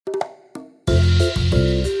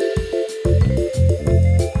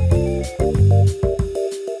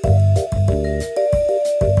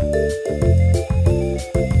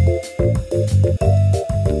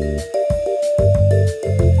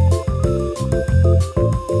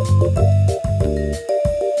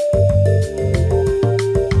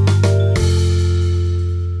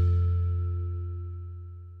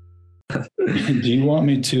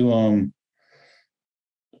want me to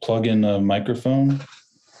plug in a microphone?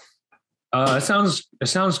 It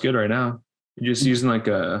sounds good right now. You're just using like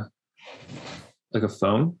a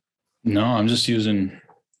phone? No, I'm just using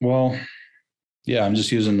I'm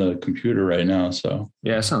just using the computer right now. So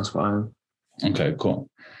Yeah, it sounds fine. okay, cool.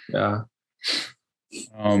 Yeah.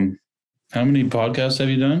 How many podcasts have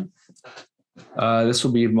you done? This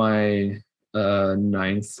will be my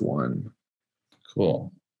ninth one.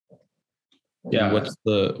 Cool. Yeah.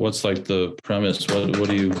 What's like the premise? What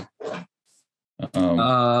do you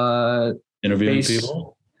interviewing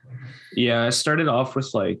people? Yeah, I started off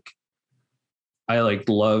with I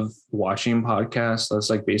love watching podcasts. That's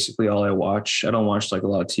like basically all I watch. I don't watch like a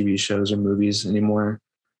lot of TV shows or movies anymore.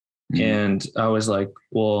 Mm-hmm. And I was like,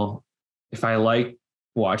 well, if I like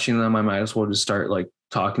watching them, I might as well just start like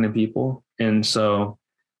talking to people. And so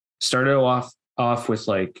started off with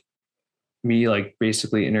like me like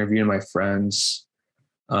basically interviewing my friends.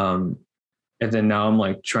 And then now I'm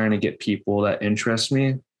like trying to get people that interest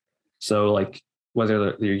me. So like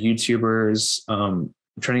whether they're YouTubers, I'm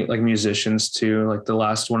trying to get like musicians too. Like the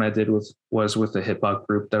last one I did was with a hip hop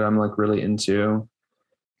group that I'm like really into.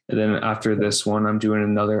 And then after this one, I'm doing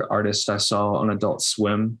another artist I saw on Adult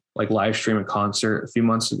Swim, like live stream a concert a few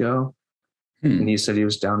months ago. And he said he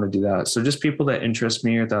was down to do that. So just people that interest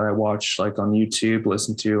me or that I watch like on YouTube,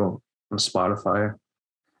 listen to on Spotify,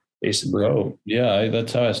 basically. Oh yeah.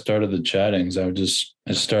 That's how I started the chattings. I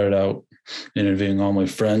started out interviewing all my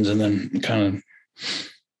friends and then kind of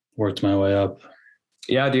worked my way up.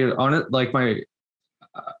 Yeah, dude, on it, like my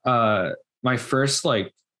first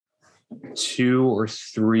like 2 or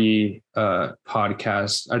 3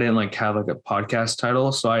 podcasts, I didn't like have like a podcast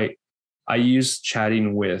title. So I used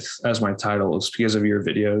chatting with as my titles because of your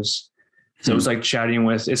videos. So it was like chatting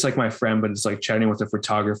with, it's like my friend, but it's like chatting with a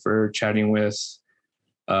photographer, chatting with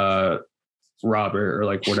Robert or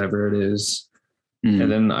like whatever it is.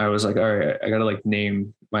 And then I was like, all right, I got to like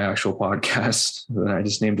name my actual podcast. And then I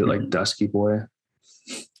just named it like Dusky Boy.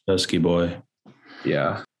 Dusky Boy.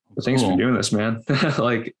 Yeah. But thanks for doing this, man.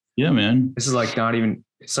 Like, yeah, man. This is like not even,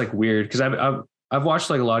 it's like weird. Cause I've watched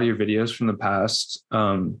like a lot of your videos from the past,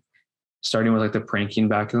 starting with like the pranking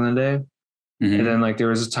back in the day. Mm-hmm. And then like, there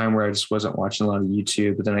was a time where I just wasn't watching a lot of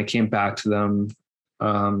YouTube, but then I came back to them,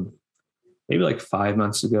 maybe like 5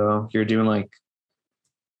 months ago. You're doing like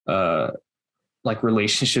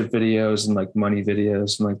relationship videos and like money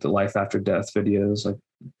videos and like the life after death videos, like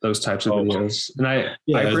those types of videos. And I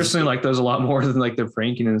personally like those a lot more than like the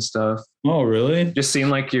pranking and stuff. Oh, really? Just seeing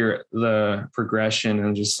like the progression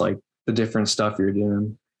and just like the different stuff you're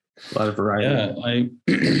doing. A lot of variety.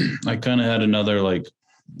 Yeah, I kind of had another like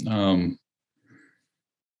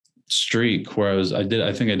streak where I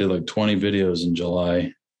think I did like 20 videos in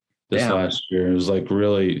July this last year. It was like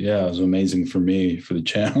really, it was amazing for me, for the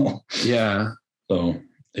channel. Yeah. So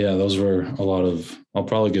yeah, those were a lot of, I'll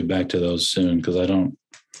probably get back to those soon because I don't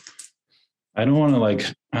want to like,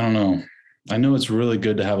 I don't know. I know it's really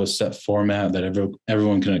good to have a set format that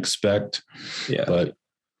everyone can expect. Yeah.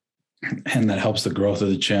 And that helps the growth of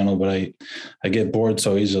the channel, but I get bored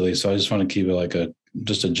so easily. So I just want to keep it like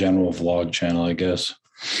just a general vlog channel, I guess.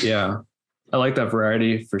 Yeah. I like that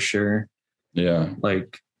variety for sure. Yeah.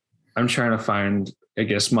 Like I'm trying to find, I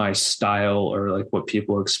guess, my style or like what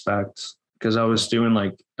people expect. Cause I was doing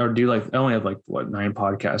I only have like 9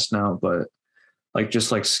 podcasts now, but like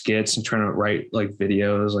just like skits and trying to write like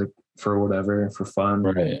videos, like for whatever, for fun.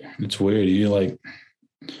 Right. It's weird.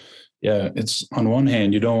 It's on one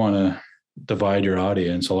hand, you don't want to divide your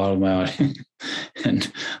audience, a lot of my audience,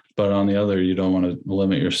 but on the other, you don't want to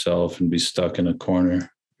limit yourself and be stuck in a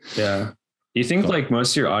corner. Yeah. Do you think like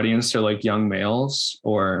most of your audience are like young males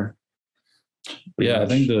or? Yeah, I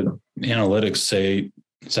think the analytics say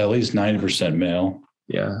it's at least 90% male.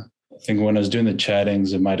 Yeah. I think when I was doing the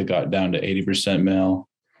chattings, it might've got down to 80% male,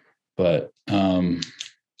 but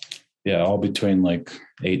all between like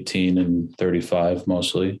 18 and 35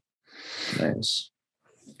 mostly. Nice.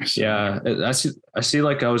 Yeah. I see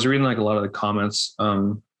like I was reading like a lot of the comments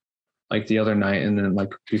like the other night and then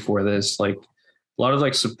like before this, like a lot of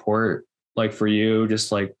like support like for you,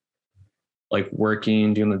 just like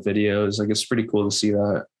working, doing the videos. Like it's pretty cool to see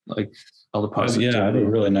that, like all the positivity. Yeah, I have a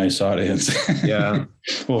really nice audience. Yeah.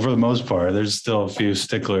 Well, for the most part, there's still a few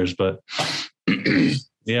sticklers, but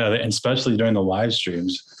yeah, and especially during the live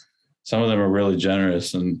streams, some of them are really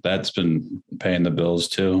generous, and that's been paying the bills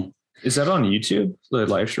too. Is that on YouTube, the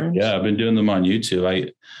live streams? Yeah, I've been doing them on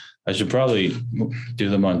YouTube. I should probably do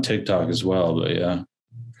them on TikTok as well, but yeah.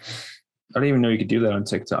 I don't even know you could do that on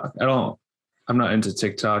TikTok. I don't I'm not into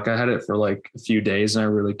TikTok. I had it for like a few days and I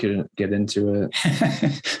really couldn't get into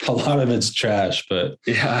it. A lot of it's trash, but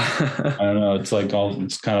I Yeah. don't know. It's like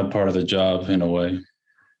it's kind of part of the job in a way.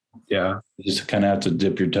 Yeah, You just kind of have to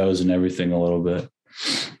dip your toes in everything a little bit.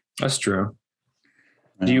 that's true.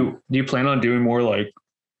 Do you plan on doing more like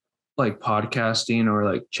podcasting or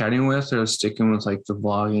like chatting with, or sticking with like the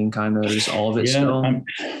vlogging kind of, just all of it still?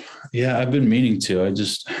 I've been meaning to. I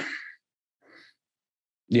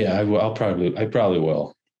probably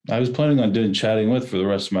will. I was planning on doing chatting with for the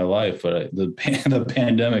rest of my life, but the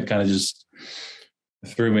pandemic kind of just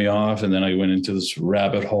threw me off, and then I went into this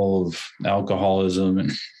rabbit hole of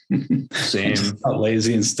alcoholism and Same. just got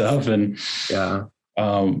lazy and stuff. And Yeah.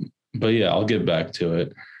 but yeah, I'll get back to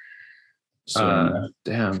it.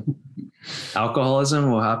 Damn.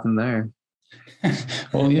 Alcoholism, what happened there?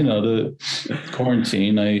 Well, the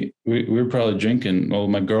quarantine, we were probably drinking. Well,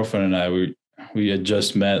 my girlfriend and I, we had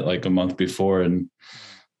just met like a month before, and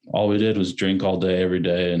all we did was drink all day, every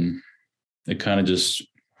day. And it kind of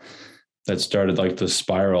that started like the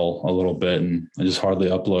spiral a little bit, and I just hardly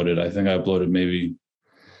uploaded. I think I uploaded maybe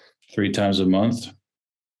 3 times a month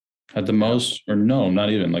at the most, or no,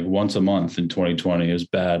 not even, like once a month in 2020. It was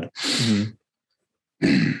bad. Mm-hmm.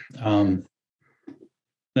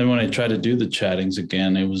 Then when I tried to do the chattings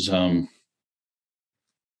again, it was, they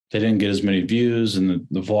didn't get as many views, and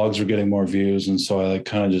the vlogs were getting more views. And so I like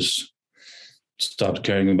kind of just stopped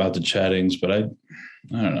caring about the chattings, but I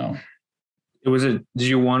don't know. Did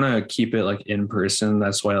you want to keep it like in person?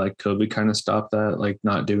 That's why like COVID kind of stopped that, like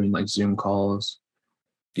not doing like Zoom calls.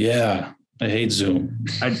 Yeah. I hate Zoom.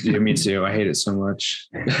 Me too. I hate it so much.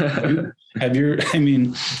 Have your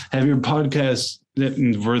podcasts,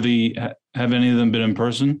 have any of them been in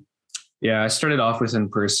person? Yeah, I started off with in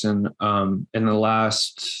person. In the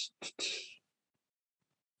last,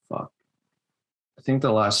 I think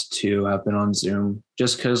the last 2 have been on Zoom,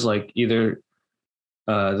 just because like either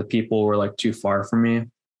the people were like too far from me.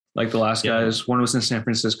 Like the last guys, one was in San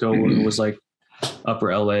Francisco, one was like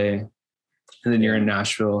upper LA, and then you're in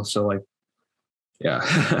Nashville. So like, yeah.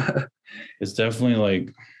 It's definitely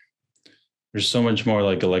like, there's so much more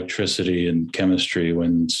like electricity and chemistry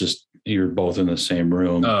when it's just, you're both in the same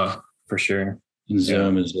room. Oh, for sure. And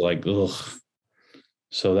Zoom is like, ugh.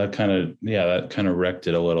 So that kind of wrecked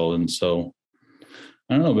it a little. And so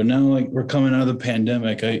I don't know, but now like we're coming out of the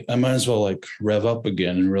pandemic, I might as well like rev up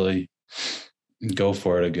again and really go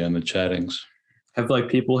for it again, the chattings. Have like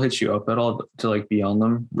people hit you up at all to like be on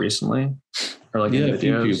them recently? Or like a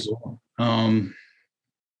few people.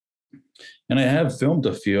 And I have filmed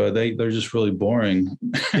a few. They're just really boring.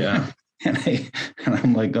 Yeah. and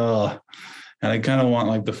I'm like, oh, and I kind of want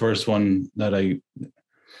like the first one that I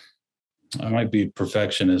might be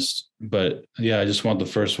perfectionist, but yeah, I just want the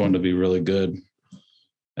first one to be really good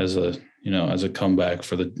as a comeback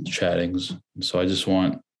for the chattings. So I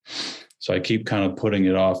keep kind of putting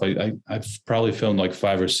it off. I've probably filmed like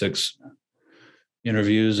 5 or 6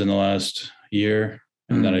 interviews in the last year,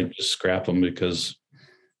 and then I just scrap them because,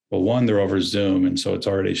 well, one, they're over Zoom, and so it's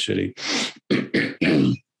already shitty.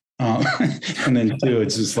 And then 2,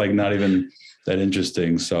 it's just like not even that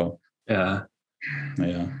interesting. So yeah.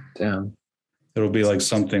 Damn. It'll be like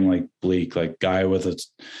something like bleak, like chatting with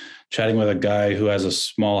a guy who has a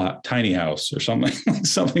tiny house or something, like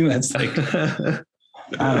something that's like, I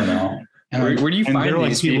don't know. And where do you find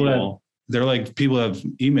these people? They're like people have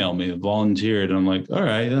emailed me, volunteered, and I'm like, all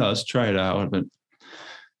right, yeah, let's try it out. But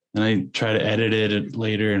and I try to edit it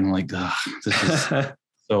later, and I'm like, this is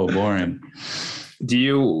so boring. Do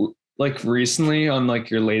you like recently on like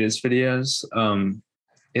your latest videos?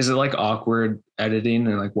 Is it like awkward editing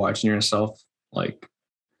and like watching yourself, like,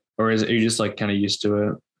 or are you just like kind of used to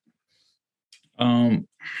it?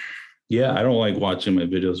 Yeah, I don't like watching my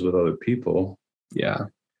videos with other people. Yeah.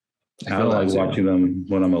 I don't like watching them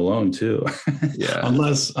when I'm alone too. Yeah.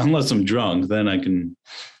 unless I'm drunk, then I can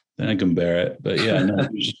bear it. But yeah, no,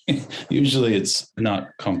 usually it's not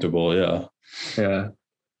comfortable. Yeah. Yeah.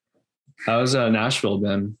 How's Nashville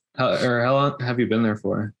been? How long have you been there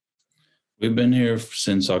for? We've been here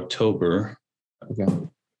since October. Okay.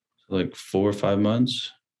 Like 4 or 5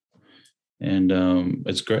 months. And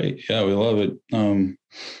it's great. Yeah, we love it.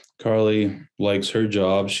 Carly likes her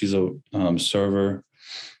job. She's a server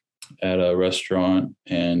at a restaurant,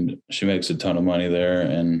 and she makes a ton of money there,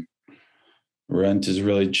 and rent is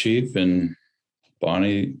really cheap, and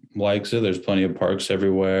Bonnie likes it. There's plenty of parks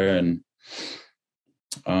everywhere, and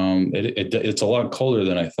it's a lot colder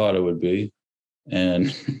than I thought it would be.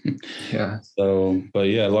 And yeah. So, but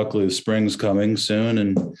yeah, luckily the spring's coming soon,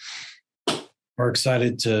 and we're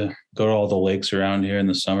excited to go to all the lakes around here in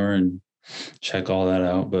the summer and check all that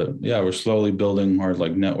out. But yeah, we're slowly building our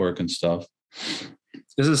like network and stuff.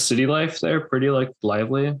 Is the city life there pretty like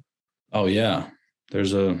lively? Oh yeah,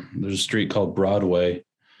 there's a street called Broadway,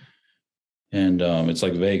 and it's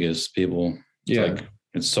like Vegas. People, it's Yeah. like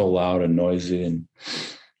it's so loud and noisy, and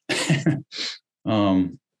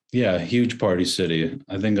yeah, huge party city.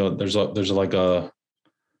 I think there's like a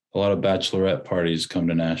lot of bachelorette parties come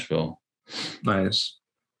to Nashville. Nice.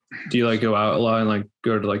 Do you like go out a lot and like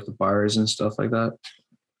go to like the bars and stuff like that?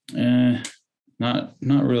 Not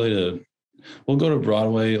really. We'll go to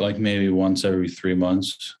Broadway like maybe once every 3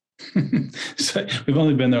 months. So we've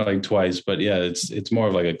only been there like twice, but yeah, it's more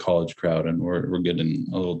of like a college crowd, and we're getting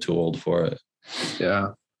a little too old for it. Yeah.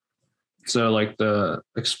 So like the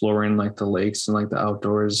exploring like the lakes and like the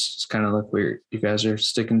outdoors is kind of like where you guys are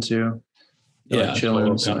sticking to. Yeah, Like chilling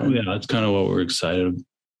inside. that's kind of what we're excited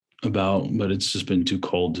about, but it's just been too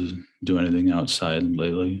cold to do anything outside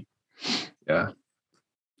lately. Yeah.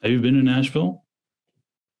 Have you been to Nashville?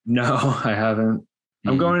 No, I haven't.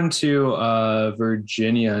 I'm Mhm. going to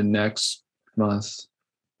Virginia next month,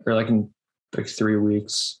 or like in like 3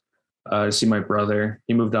 weeks, to see my brother.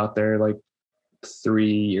 He moved out there like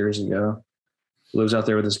 3 years ago. He lives out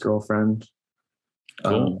there with his girlfriend.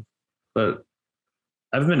 Cool. But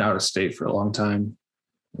I've been out of state for a long time.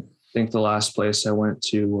 I think the last place I went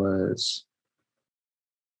to was,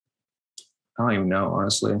 I don't even know,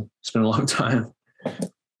 honestly. It's been a long time.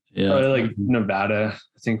 Yeah, Probably like Nevada.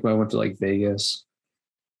 I think I went to like Vegas.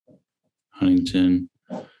 Huntington.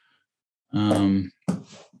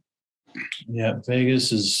 Yeah,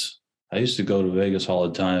 Vegas is. I used to go to Vegas all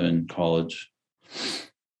the time in college,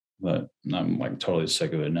 but I'm like totally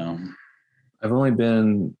sick of it now. I've only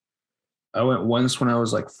been, I went once when I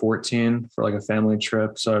was like 14 for like a family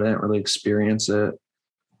trip, so I didn't really experience it.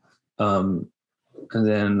 And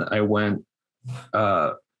then I went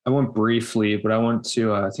briefly, but I went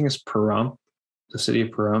to I think it's Pahrump, the city of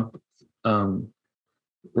Pahrump.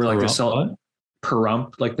 Where like they sell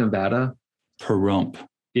Pahrump, like Nevada. Pahrump.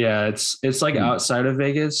 Yeah, it's like outside of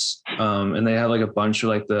Vegas. And they have like a bunch of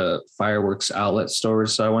like the fireworks outlet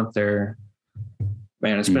stores. So I went there.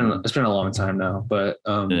 Man, it's been a long time now, but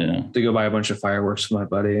to go buy a bunch of fireworks for my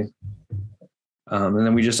buddy. And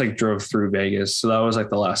then we just like drove through Vegas. So that was like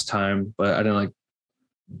the last time, but I didn't like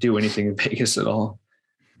do anything in Vegas at all.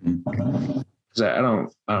 Cause I don't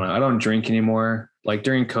know. I don't drink anymore. Like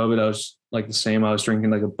during COVID, I was like the same. I was drinking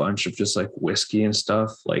like a bunch of just like whiskey and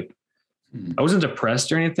stuff. Like I wasn't depressed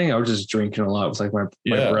or anything. I was just drinking a lot with like my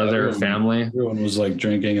brother, family. Everyone was like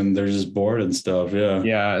drinking and they're just bored and stuff. Yeah.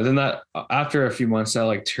 Yeah. And then that after a few months, that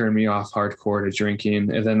like turned me off hardcore to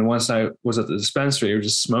drinking. And then once I was at the dispensary, I was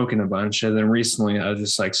just smoking a bunch. And then recently I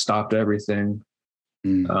just like stopped everything.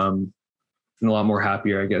 And a lot more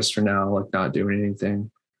happier, I guess, for now, like not doing anything.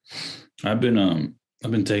 I've been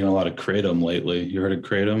taking a lot of Kratom lately. You heard of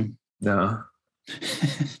Kratom? No.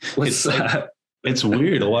 What's that? It's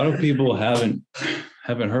weird. A lot of people haven't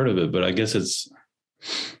heard of it, but I guess it's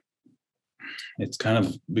kind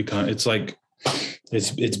of become, it's like,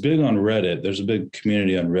 it's big on Reddit. There's a big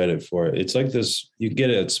community on Reddit for it. It's like this, you get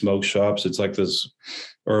it at smoke shops. It's like this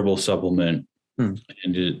herbal supplement, and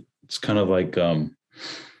it's kind of like a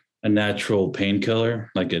natural painkiller,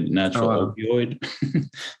 like a natural opioid.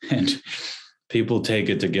 And people take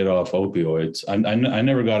it to get off opioids. I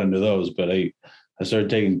never got into those, but I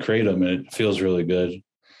started taking Kratom and it feels really good.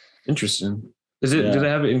 Interesting. Is it? Yeah. Do they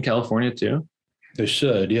have it in California too? They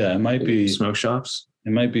should. Yeah, it might be smoke shops.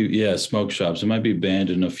 It might be smoke shops. It might be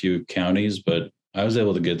banned in a few counties, but I was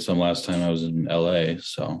able to get some last time I was in LA.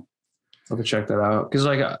 So I'll have to check that out. Because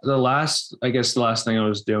like the last thing I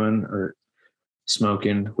was doing or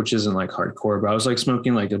smoking, which isn't like hardcore, but I was like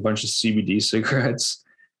smoking like a bunch of CBD cigarettes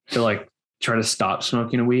to like try to stop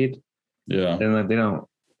smoking weed. Yeah, and like they don't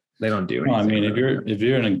do anything. Well, I mean, if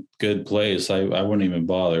you're in a good place, I wouldn't even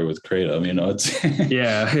bother with Kratom. You know, it's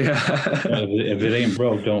yeah. If it ain't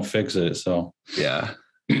broke, don't fix it. So yeah.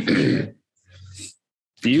 Do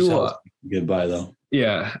you goodbye though?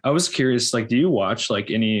 Yeah, I was curious. Like, do you watch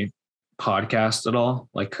like any podcast at all?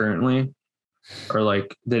 Like currently, or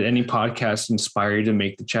like did any podcast inspire you to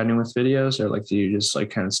make the Chatting With videos, or like do you just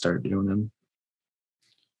like kind of start doing them?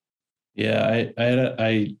 Yeah,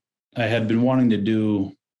 I had been wanting to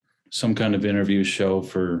do some kind of interview show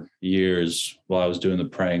for years while I was doing the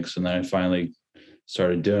pranks. And then I finally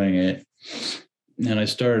started doing it. And I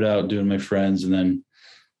started out doing my friends and then,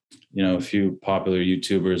 you know, a few popular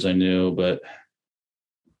YouTubers I knew, but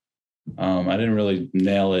I didn't really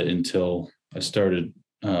nail it until I started,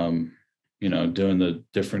 you know, doing the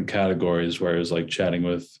different categories where it was like chatting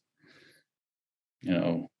with, you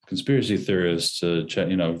know, conspiracy theorists to check,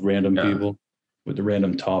 random people with the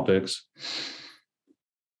random topics.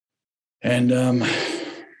 And but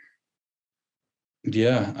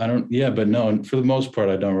no, for the most part,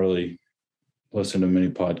 I don't really listen to many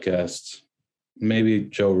podcasts. Maybe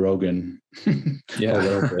Joe Rogan a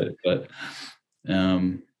little bit,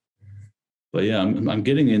 but yeah, I'm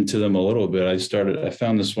getting into them a little bit. I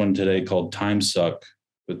found this one today called Time Suck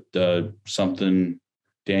with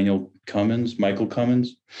Michael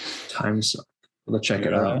Cummins. Time Suck. Let's check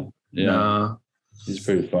it out. Yeah. Nah. He's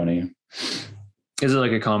pretty funny. Is it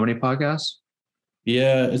like a comedy podcast?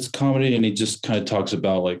 Yeah, it's comedy, and he just kind of talks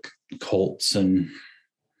about like cults and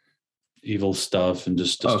evil stuff and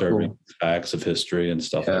just disturbing facts of history and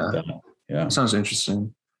stuff like that. Yeah. Sounds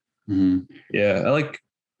interesting. Mm-hmm. Yeah.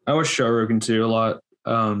 I watch Joe Rogan too a lot.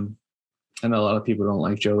 I know a lot of people don't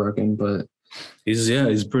like Joe Rogan, but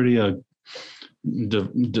he's pretty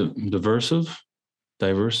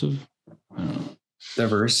diverse.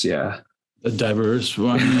 Diverse, yeah. Diverse.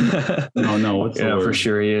 Well, I no, what's the word? For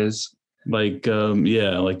sure he is. Like,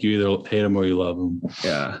 like you either hate him or you love him.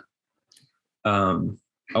 Yeah.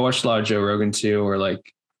 I watched a lot of Joe Rogan too, or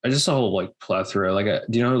like I just saw a whole like plethora. Like,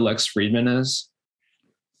 do you know who Lex Friedman is?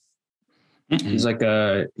 Mm-mm. He's like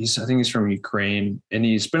I think he's from Ukraine, and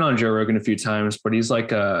he's been on Joe Rogan a few times, but he's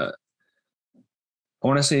like I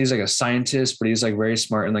want to say he's like a scientist, but he's like very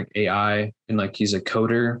smart in like AI, and like he's a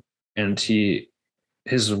coder. And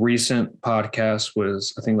his recent podcast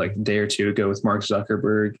was, I think, like a day or two ago with Mark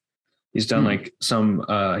Zuckerberg. He's done like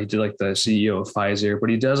he did like the CEO of Pfizer, but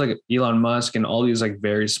he does like Elon Musk and all these like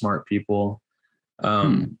very smart people.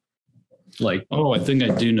 Like, I think I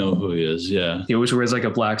do know who he is. Yeah. He always wears like a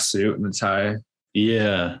black suit and a tie.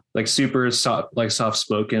 Yeah. Like super soft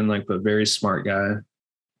spoken, like, but very smart guy.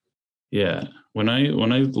 Yeah. When I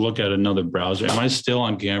look at another browser, am I still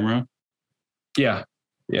on camera? Yeah.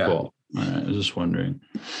 Yeah. Cool. All right, I was just wondering.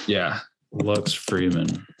 Yeah. Lex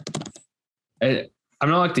Friedman. I'm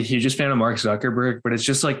not like the hugest fan of Mark Zuckerberg, but it's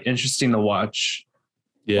just like interesting to watch.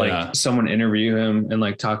 Yeah. Like someone interview him and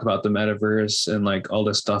like talk about the metaverse and like all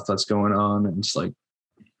this stuff that's going on. And it's like,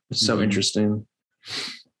 it's so interesting.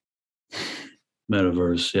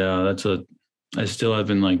 Metaverse. Yeah. I still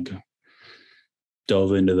haven't like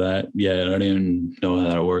dove into that yet. I don't even know how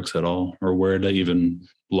that works at all or where to even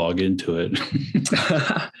log into it.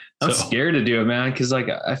 I'm scared to do it, man, because like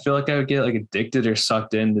I feel like I would get like addicted or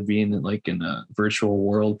sucked into being like in a virtual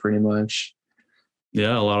world pretty much.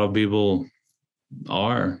 Yeah, a lot of people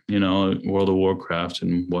are, World of Warcraft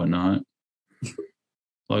and whatnot.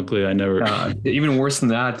 Luckily I never even worse than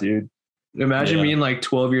that, dude. Imagine being like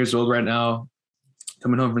 12 years old right now,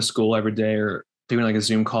 coming home from school every day or doing like a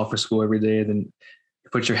Zoom call for school every day, then you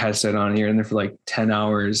put your headset on here and there for like 10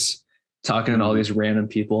 hours talking to all these random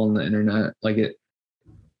people on the internet. Like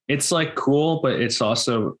it's like cool, but it's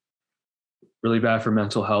also really bad for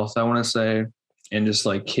mental health, I want to say. And just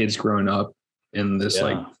like kids growing up in this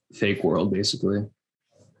like fake world, basically.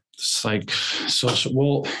 It's like social.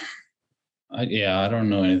 Well, I don't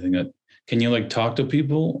know anything. Can you like talk to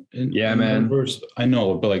people? In man. Universe? I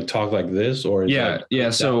know, but like talk like this or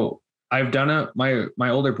So I've done it. My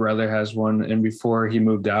older brother has one, and before he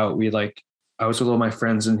moved out, I was with all my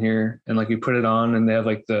friends in here, and like we put it on, and they have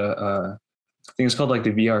like the I think it's called like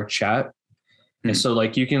the VR chat. And so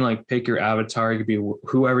like you can like pick your avatar. You could be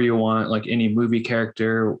whoever you want, like any movie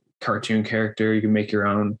character, cartoon character. You can make your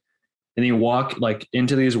own, and you walk like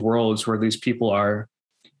into these worlds where these people are.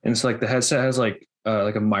 And it's like the headset has like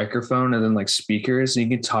a microphone and then like speakers, and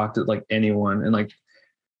you can talk to like anyone. And like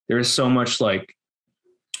there's so much like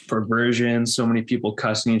perversion, so many people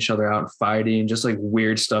cussing each other out, fighting, just like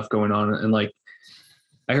weird stuff going on. And like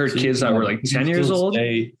I heard kids that were like 10 years old.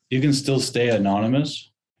 You can still stay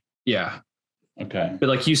anonymous. Yeah. Okay. But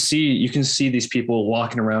like you can see these people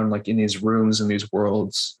walking around like in these rooms in these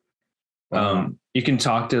worlds. You can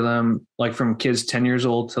talk to them like from kids 10 years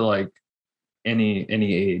old to like any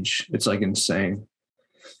age. It's like insane.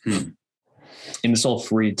 And it's all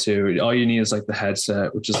free too. All you need is like the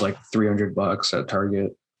headset, which is like $300 at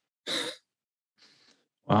Target.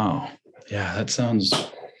 Wow. Yeah, that sounds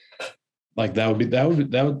like that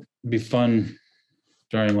would be fun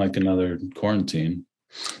during like another quarantine.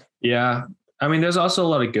 Yeah. I mean, there's also a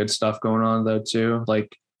lot of good stuff going on though too.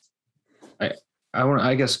 Like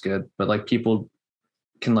I guess good, but like people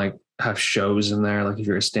can like have shows in there. Like if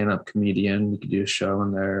you're a stand-up comedian, you could do a show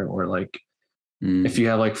in there, or like if you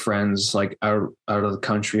have like friends like out of the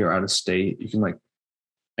country or out of state, you can like,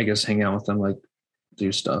 I guess, hang out with them, like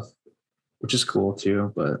do stuff, which is cool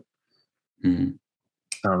too. But I don't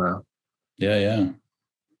know. Yeah.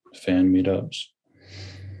 Fan meetups.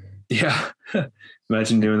 Yeah.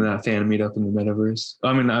 Imagine doing that fan meetup in the metaverse.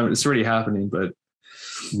 I mean, it's already happening, but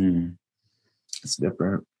it's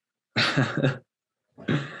different. I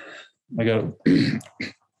got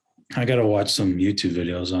I got to watch some YouTube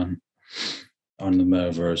videos on the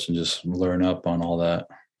metaverse and just learn up on all that.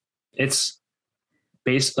 It's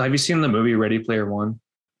based. Have you seen the movie Ready Player One?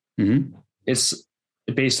 Mm-hmm. It's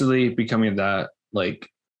basically becoming that. Like,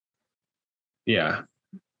 yeah,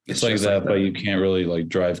 It's like that, but you can't really like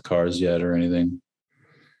drive cars yet or anything.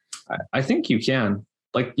 I think you can.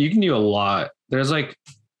 Like, you can do a lot. There's like,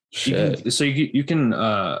 Shit. you can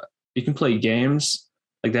play games.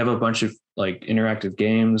 Like, they have a bunch of like interactive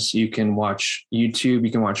games. You can watch YouTube.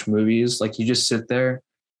 You can watch movies. Like, you just sit there,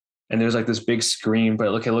 and there's like this big screen, but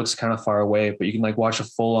it looks kind of far away. But you can like watch a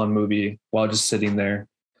full on movie while just sitting there,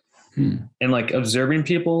 and like observing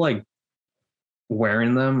people like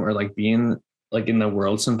wearing them or like being like in the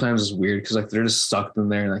world sometimes is weird because like they're just sucked in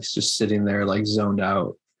there and like just sitting there like zoned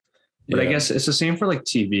out. But I guess it's the same for like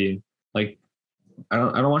TV. Like I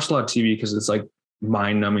don't watch a lot of TV because it's like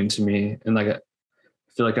mind numbing to me, and like I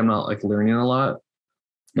feel like I'm not like learning a lot.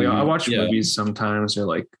 Like I watch movies sometimes or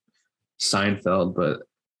like Seinfeld, but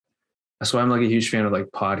that's why I'm like a huge fan of like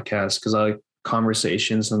podcasts because I like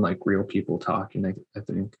conversations and like real people talking. I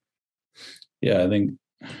think. Yeah, I think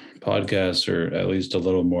podcasts are at least a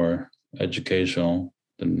little more educational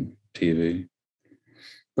than TV.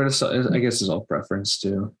 But I guess it's all preference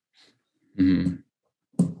too. Mm-hmm.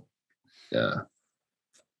 Yeah.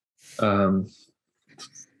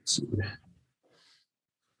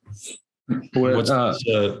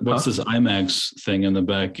 What's this IMAX thing in the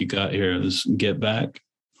back you got here? This Get Back?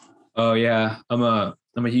 Oh yeah, I'm a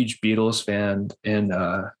huge Beatles fan, and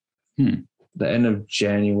the end of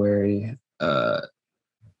January,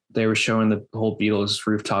 they were showing the whole Beatles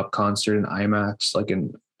rooftop concert in IMAX, like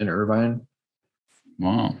in Irvine.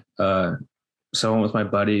 Wow. So I went with my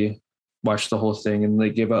buddy, watched the whole thing, and they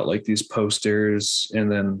give out like these posters and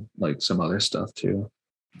then like some other stuff too.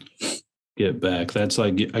 Get Back. That's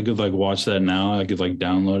like I could like watch that now. I could like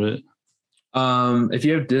download it. If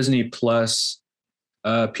you have Disney Plus,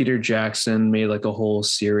 Peter Jackson made like a whole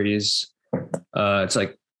series.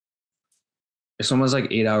 It's almost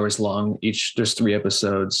like 8 hours long. There's 3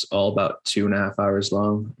 episodes, all about 2.5 hours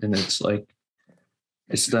long, and it's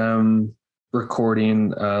them recording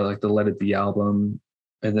like the Let It Be album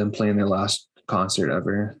and then playing their last concert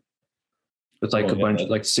ever with like bunch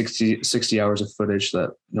like 60 hours of footage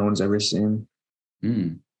that no one's ever seen.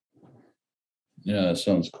 Yeah, that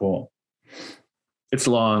sounds cool. It's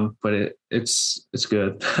long, but it's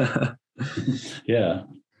good. Yeah,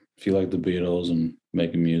 if you like the Beatles and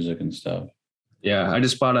making music and stuff. Yeah, I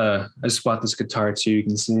just bought this guitar too. You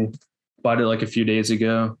can see, bought it like a few days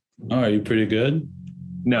ago. Oh, are you pretty good?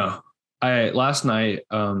 No, last night.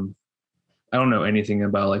 I don't know anything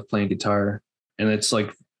about like playing guitar, and it was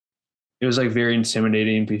like very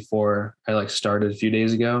intimidating before I like started a few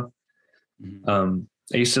days ago. I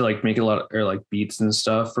used to like make a lot or like beats and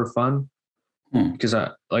stuff for fun because I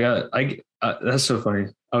that's so funny.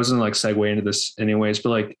 I was gonna like segue into this anyways, but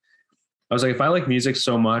like I was like, if I like music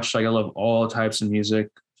so much, like I love all types of music.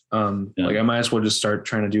 Like I might as well just start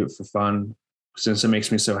trying to do it for fun since it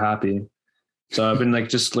makes me so happy. So I've been like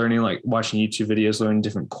just learning, like watching YouTube videos, learning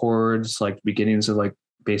different chords, like beginnings of like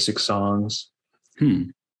basic songs.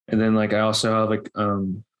 And then like I also have like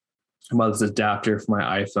about this adapter for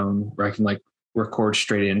my iPhone where I can like record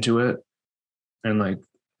straight into it. And like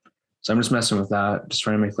so I'm just messing with that, just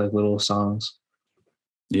trying to make like little songs.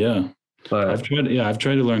 Yeah. But I've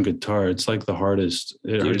tried to learn guitar. It's like the hardest.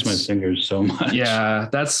 It hurts my fingers so much. Yeah,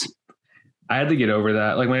 I had to get over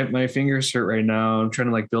that. Like my fingers hurt right now. I'm trying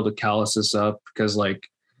to like build a calluses up because like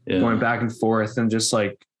going back and forth and just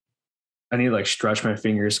like I need to like stretch my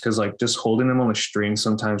fingers because like just holding them on the string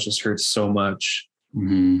sometimes just hurts so much.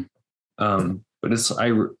 But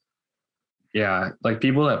like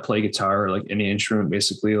people that play guitar or like any instrument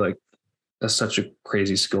basically, like that's such a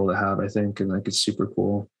crazy skill to have, I think, and like it's super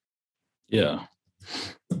cool. Yeah.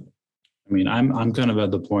 I mean, I'm kind of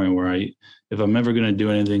at the point where if I'm ever going to do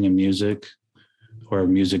anything in music or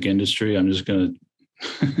music industry, I'm just going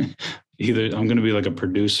to either I'm going to be like a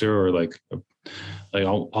producer or like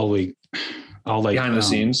I'll like behind the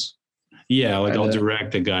scenes. Yeah. Like I'll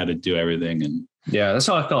direct the guy to do everything. And yeah, that's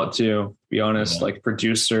how I felt too, to be honest, like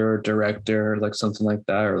producer, director, like something like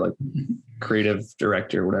that, or like creative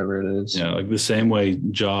director, whatever it is. Yeah. Like the same way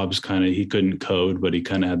Jobs he couldn't code, but he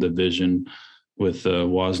kind of had the vision with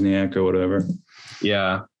Wozniak or whatever.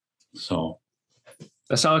 Yeah. So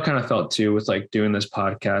that's how I kind of felt too with like doing this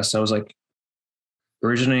podcast. I was like,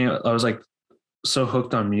 originally I was like so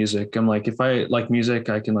hooked on music. I'm like, if I like music,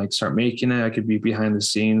 I can like start making it. I could be behind the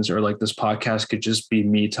scenes, or like this podcast could just be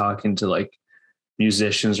me talking to like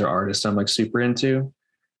musicians or artists I'm like super into.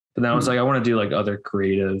 But then I was like, I want to do like other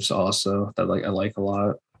creatives also that like I like a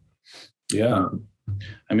lot. Yeah.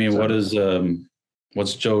 I mean, So-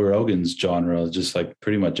 what's Joe Rogan's genre? Just like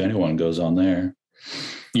pretty much anyone goes on there.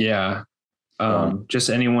 Yeah. Just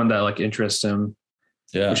anyone that like interests him,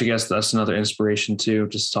 Yeah. which I guess that's another inspiration too,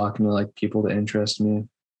 just talking to like people that interest me.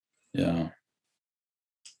 Yeah.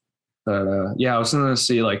 But yeah, I was gonna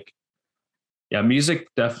see like, yeah, music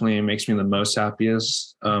definitely makes me the most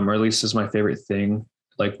happiest, or at least is my favorite thing.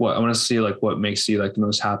 Like what I want to see, like what makes you like the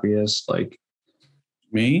most happiest. Like,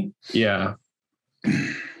 Me? yeah,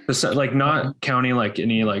 like not counting like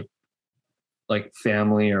any like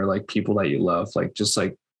family or like people that you love, like just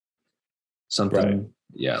like something, Right.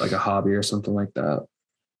 yeah, like a hobby or something like that.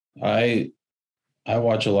 I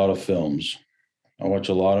watch a lot of films. I watch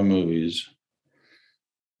a lot of movies.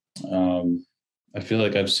 I feel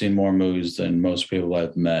like I've seen more movies than most people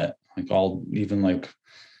I've met. Like even like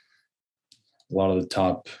a lot of the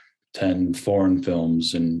top 10 foreign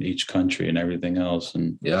films in each country and everything else.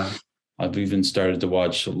 And Yeah. I've even started to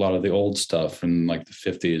watch a lot of the old stuff from like the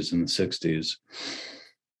 50s and the 60s.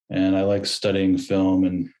 And I like studying film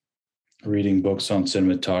and reading books on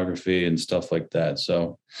cinematography and stuff like that.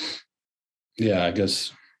 So yeah, I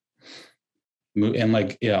guess, and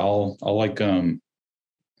like, yeah, I'll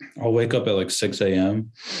wake up at like 6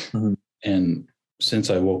 a.m. Mhm. And since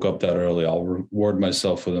I woke up that early, I'll reward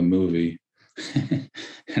myself with a movie.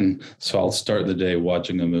 And so I'll start the day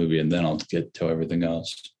watching a movie and then I'll get to everything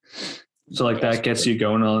else. So like that gets you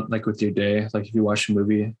going on like with your day. Like if you watch a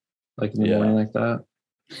movie like in the morning like that.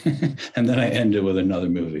 And then I end it with another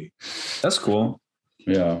movie. That's cool.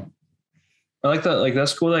 Yeah. I like that. Like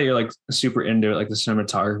that's cool that you're like super into it, like the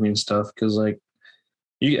cinematography and stuff. Cause like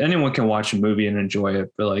anyone can watch a movie and enjoy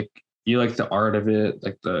it, but like you like the art of it,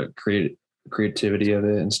 like the creativity of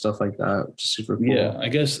it and stuff like that, which is super cool. Yeah. I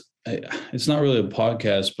guess it's not really a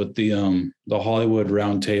podcast, but the Hollywood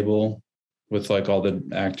Round Table with like all the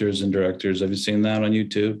actors and directors. Have you seen that on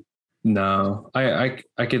YouTube? No, I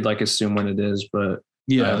could like assume when it is, but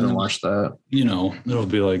Yeah, I haven't watched that. You know, it'll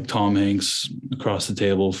be like Tom Hanks across the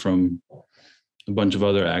table from a bunch of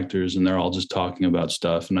other actors, and they're all just talking about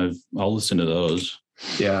stuff. And I'll listen to those.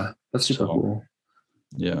 Yeah, that's super cool.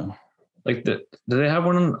 Yeah. Like do they have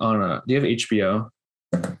one on do you have HBO?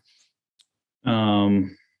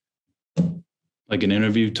 Like an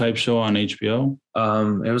interview type show on HBO?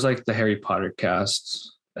 It was like the Harry Potter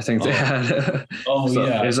cast. I think they had. Oh so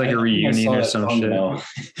yeah, it was like a reunion or some shit.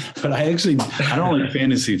 But I don't like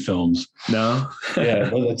fantasy films. No. Yeah,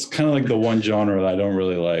 but it's kind of like the one genre that I don't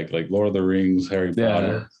really like Lord of the Rings, Harry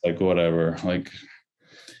Potter, like whatever. Like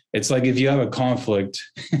it's like if you have a conflict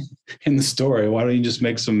in the story, why don't you just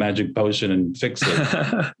make some magic potion and fix it?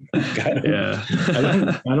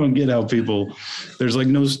 I don't get how there's like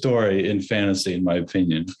no story in fantasy, in my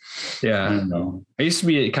opinion. Yeah. I don't know. I used to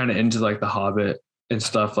be kind of into like The Hobbit and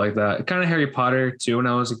stuff like that. Kind of Harry Potter too when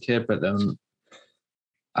I was a kid, but then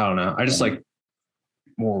I don't know. I just like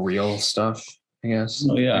more real stuff, I guess.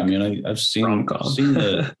 Oh yeah, I mean, I've seen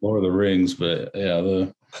the Lord of the Rings, but yeah,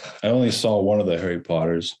 I only saw one of the Harry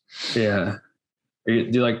Potters. Yeah. Do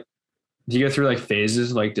you go through like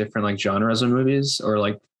phases, like different like genres of movies, or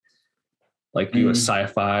like you go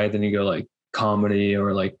sci-fi, then you go like comedy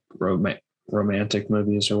or like romantic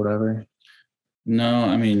movies or whatever? No,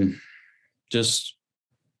 I mean,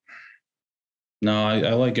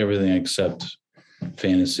 I like everything except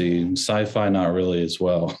fantasy and sci-fi, not really as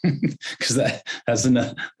well, because that's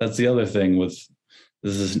the other thing with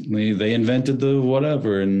this is they invented the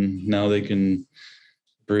whatever and now they can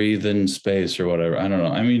breathe in space or whatever. I don't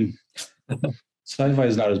know. I mean, sci-fi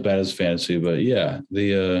is not as bad as fantasy, but yeah,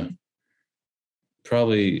 the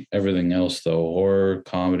probably everything else though, horror,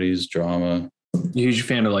 comedies, drama. You a huge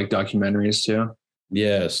fan of like documentaries too?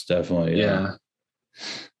 Yes, definitely. Yeah.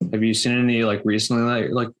 Have you seen any like recently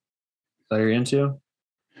that you're into?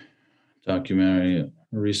 Documentary, a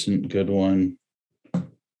recent good one.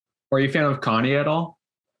 Are you a fan of Kanye at all?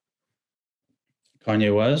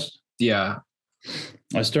 Kanye West? Yeah.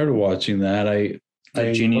 I started watching that. I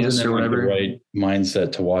Genius or whatever. The right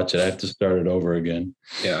mindset to watch it. I have to start it over again.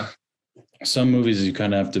 Yeah. Some movies you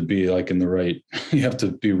kind of have to be like in the right. You have to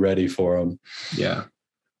be ready for them. Yeah.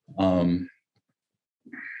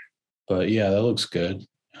 But yeah, that looks good.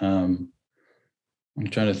 I'm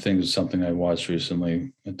trying to think of something I watched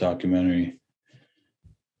recently, a documentary.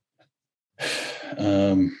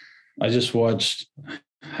 I just watched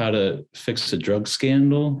How to Fix a Drug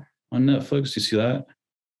Scandal on Netflix. You see that?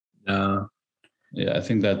 No. Yeah, I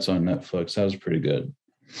think that's on Netflix. That was pretty good.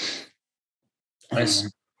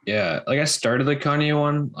 Yeah, like I started the Kanye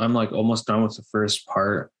one. I'm like almost done with the first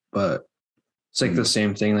part, but it's like the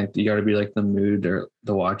same thing. Like you got to be like the mood or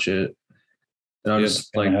to watch it. And I'll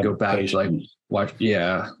just like go back to like watch.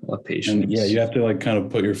 Yeah, with patience. And yeah, you have to like kind of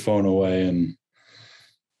put your phone away and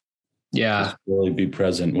just really be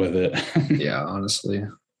present with it. Yeah, honestly.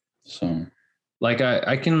 So like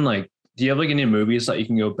I can like, do you have like any movies that you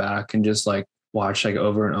can go back and just like watch like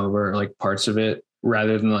over and over like parts of it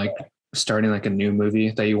rather than like starting like a new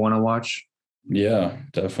movie that you want to watch? Yeah,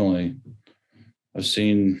 definitely. I've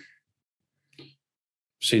seen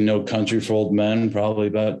No Country for Old Men probably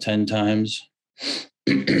about 10 times.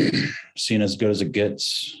 Seen As Good as It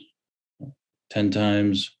Gets 10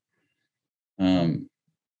 times. What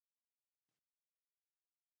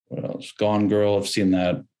else? Gone Girl. I've seen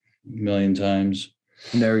that a million times.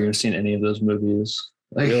 Never even seen any of those movies.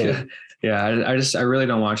 Like, really? Yeah, I really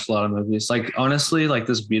don't watch a lot of movies. Like, honestly, like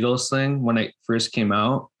this Beatles thing when it first came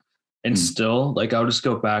out, and still, like, I'll just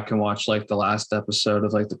go back and watch like the last episode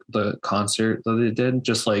of like the concert that they did,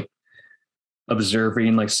 just like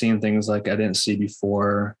observing, like seeing things like I didn't see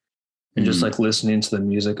before, and just like listening to the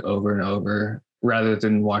music over and over rather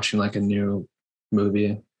than watching like a new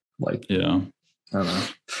movie. Like, yeah. I don't know.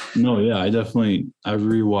 No, yeah, I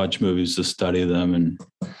rewatch movies to study them and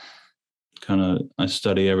I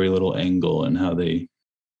study every little angle and how they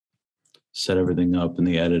set everything up and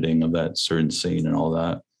the editing of that certain scene and all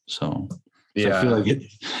that. So I feel like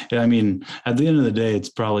I mean, at the end of the day, it's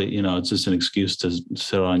probably, it's just an excuse to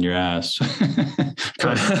sit on your ass.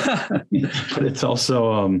 but it's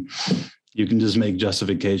also, you can just make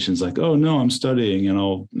justifications like, oh no, I'm studying and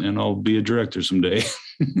I'll be a director someday.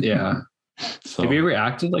 Yeah. So, have you ever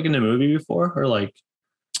acted like in a movie before or like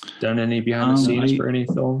done any behind the scenes for any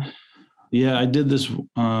film? Yeah, I did this.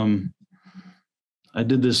 I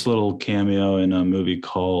did this little cameo in a movie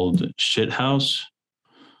called Shithouse.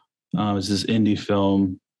 It's this indie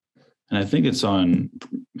film, and I think it's on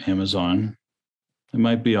Amazon. It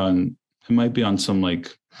might be on some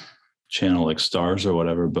like channel like Stars or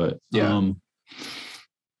whatever. But I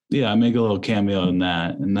make a little cameo in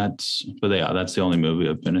that, and that's the only movie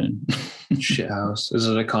I've been in. Shithouse. Is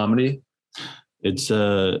it a comedy? It's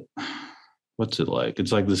what's it like?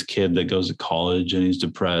 It's like this kid that goes to college and he's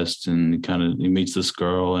depressed and he meets this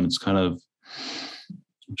girl, and it's kind of,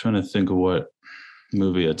 I'm trying to think of what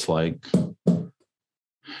movie it's like.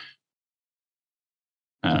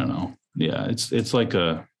 I don't know. Yeah, it's like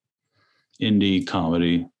a indie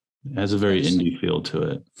comedy. It has a very indie feel to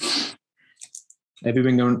it. Have you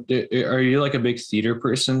been going? Are you like a big theater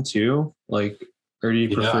person too? Like, or do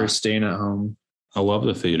you prefer staying at home? I love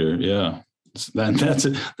the theater. Yeah, that's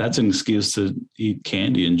an excuse to eat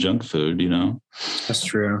candy and junk food. That's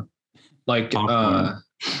true. Like,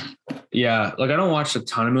 yeah, like I don't watch a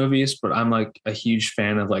ton of movies, but I'm like a huge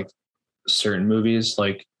fan of like certain movies.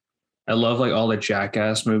 Like, I love like all the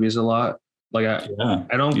Jackass movies a lot. Like, I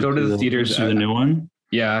don't go to the theaters. See the new one?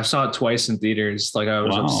 Yeah, I saw it twice in theaters. Like I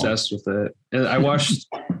was obsessed with it. And I watched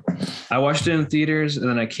it in theaters, and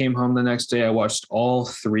then I came home the next day. I watched all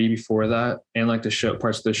three before that, and like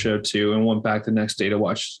parts of the show too, and went back the next day to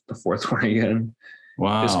watch the fourth one again.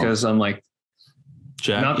 Wow. Just because I'm like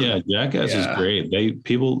Jackass is great.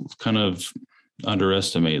 People kind of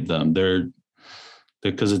underestimate them.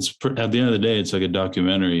 Because it's at the end of the day, it's like a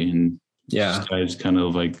documentary, and this guy's kind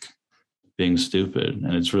of like being stupid,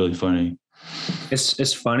 and it's really funny.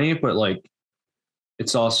 It's funny, but like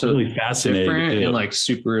it's also really fascinating different and like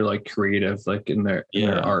super like creative, like in their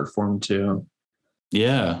art form too.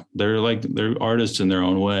 Yeah, they're artists in their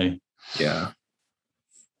own way. Yeah.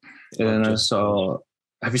 And then I saw.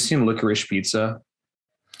 Have you seen Licorice Pizza?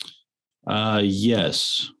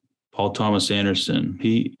 Yes. Paul Thomas Anderson.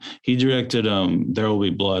 He directed There Will Be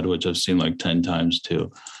Blood, which I've seen like 10 times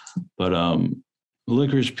too. But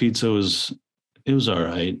Licorice Pizza was all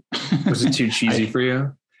right. Was it too cheesy for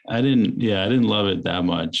you? I didn't love it that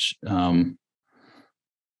much.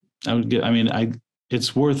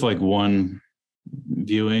 It's worth like one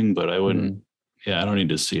viewing, but I wouldn't. I don't need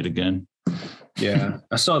to see it again. Yeah,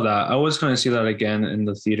 I saw that. I was going to see that again in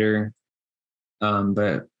the theater,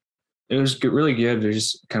 but it was really good. They're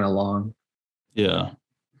just kind of long. Yeah.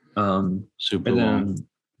 Super long.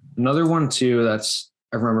 Another one too. I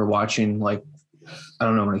remember watching, like, I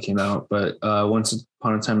don't know when it came out, but Once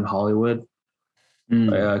Upon a Time in Hollywood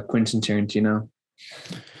by Quentin Tarantino.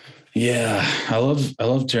 Yeah, I love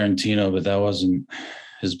Tarantino, but that wasn't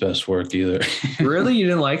his best work either. Really? You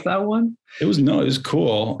didn't like that one? It was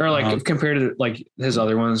cool. Or like compared to like his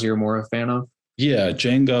other ones you're more a fan of? Yeah,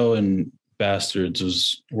 Django and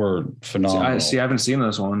Bastards were phenomenal. I haven't seen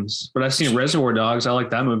those ones, but I've seen Reservoir Dogs. I like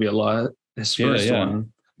that movie a lot. His first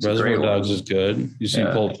one. It's Reservoir Dogs is good. You seen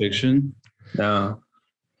Pulp Fiction? No.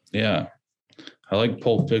 Yeah. I like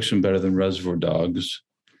Pulp Fiction better than Reservoir Dogs.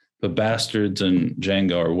 But Bastards and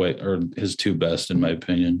Django are his two best in my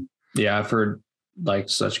opinion. Yeah, I've heard like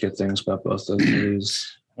such good things about both those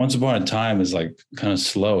movies. Once Upon a Time is like kind of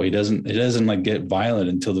slow. It doesn't like get violent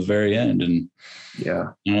until the very end. And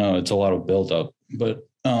it's a lot of build up. But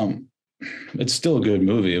it's still a good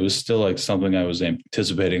movie. It was still like something I was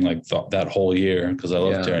anticipating like that whole year because I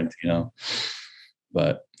love Tarantino.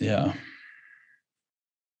 But yeah.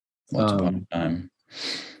 Once Upon a Time.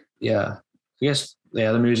 Yeah. I guess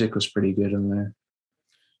the music was pretty good in there.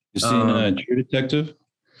 You seen True Detective?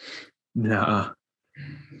 Nah.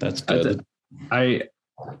 That's good.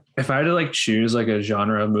 If I had to like choose like a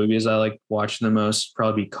genre of movies I like watching the most,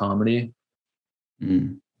 probably be comedy.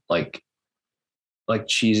 Like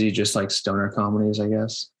cheesy, just like stoner comedies, I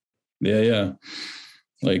guess. Yeah.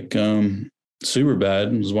 Like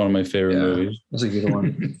Superbad was one of my favorite movies. That's a good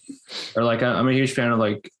one. Or like I'm a huge fan of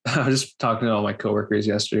like I was just talking to all my coworkers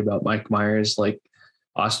yesterday about Mike Myers, like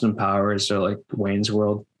Austin Powers or like Wayne's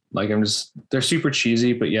World. Like they're super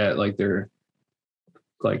cheesy, but yet like they're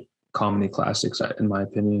like comedy classics in my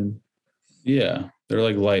opinion. Yeah, they're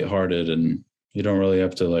like lighthearted and you don't really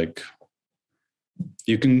have to like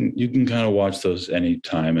you can kind of watch those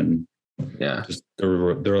anytime and just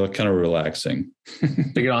they're like kind of relaxing.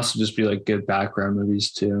 They can also just be like good background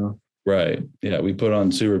movies too. Right. Yeah, we put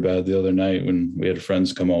on Superbad the other night when we had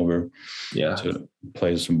friends come over to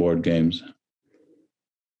play some board games.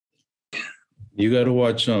 You got to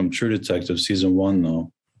watch True Detective season 1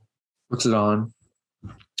 though. What's it on?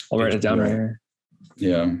 I'll write it down right here.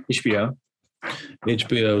 Yeah.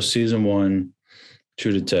 HBO season 1,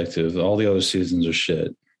 True Detective. All the other seasons are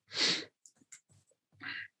shit.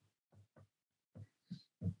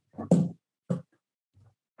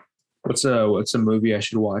 What's a movie I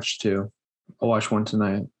should watch too? I'll watch one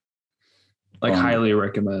tonight. Like highly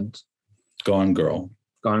recommend. Gone Girl.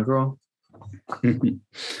 Gone Girl?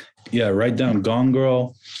 Yeah, write down Gone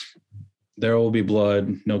Girl, There Will Be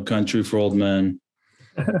Blood, No Country for Old Men.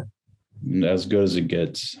 As good as it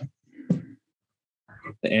gets.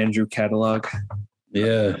 The Andrew catalog.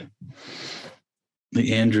 Yeah.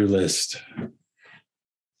 The Andrew list.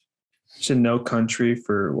 Should No Country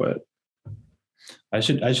for what? I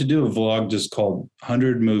should do a vlog just called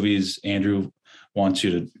 100 Movies Andrew wants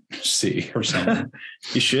you to see or something.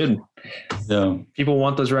 You should. Yeah. People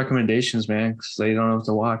want those recommendations, man, because they don't have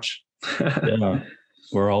to watch. Yeah.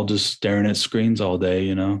 We're all just staring at screens all day,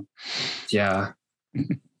 you know? Yeah.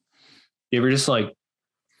 You ever just like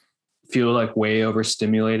feel like way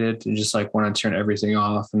overstimulated and just like want to turn everything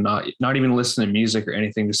off and not even listen to music or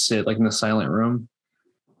anything, just sit like in a silent room?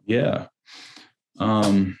 Yeah.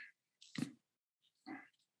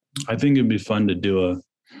 I think it'd be fun to do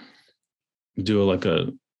like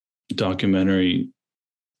a documentary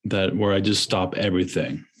where I just stop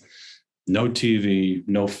everything. No TV,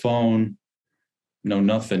 no phone, no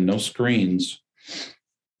nothing, no screens.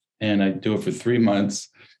 And I do it for 3 months.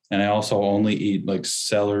 And I also only eat like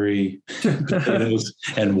celery, potatoes,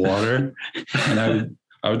 and water. And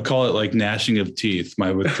I would call it like gnashing of teeth,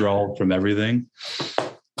 my withdrawal from everything.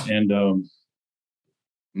 And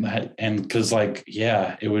because like,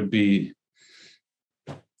 yeah, it would be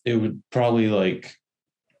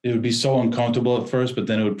so uncomfortable at first, but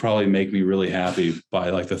then it would probably make me really happy by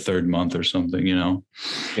like the 3rd month or something, you know?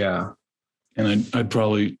 Yeah. And I'd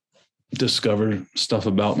probably discover stuff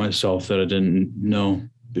about myself that I didn't know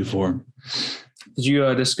before. Did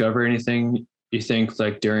you discover anything you think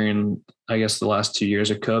like during, I guess, the last 2 years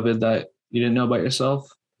of COVID that you didn't know about yourself?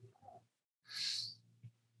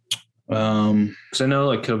 Because I know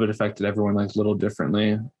like COVID affected everyone like a little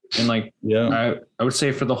differently. And like, I would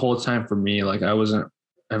say for the whole time for me, like I wasn't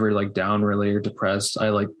ever like down really or depressed. I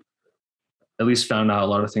like at least found out a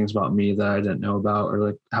lot of things about me that I didn't know about, or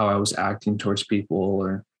like how I was acting towards people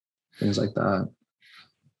or things like that.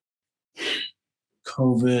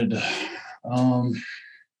 COVID,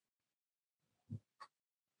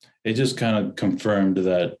 it just kind of confirmed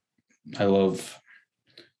that I love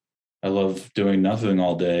doing nothing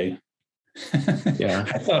all day. Yeah.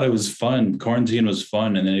 I thought it was fun. Quarantine was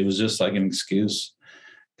fun. And then it was just like an excuse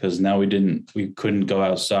because now we couldn't go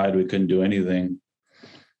outside. We couldn't do anything.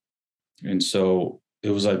 And so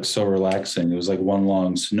it was like so relaxing. It was like one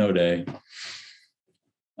long snow day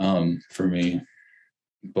for me.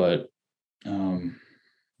 But I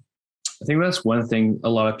think that's one thing a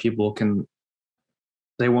lot of people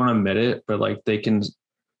they won't admit it, but like they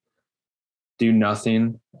do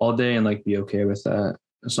nothing all day and like be okay with that.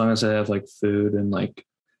 As long as I have like food and like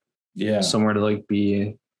somewhere to like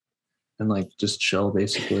be and like just chill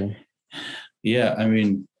basically. Yeah. I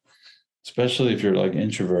mean, especially if you're like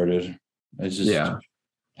introverted, it's just,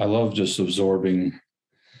 I love just absorbing,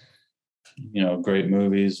 great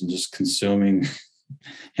movies and just consuming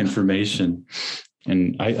information.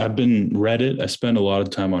 And I've been Reddit. I spend a lot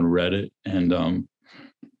of time on Reddit and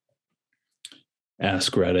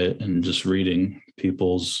Ask Reddit and just reading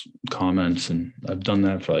people's comments. And I've done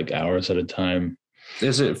that for like hours at a time.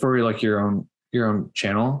 Is it for like your own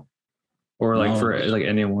channel or like for like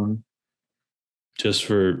anyone? Just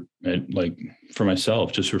for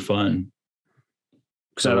myself, just for fun.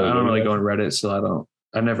 Because I don't really go on Reddit, so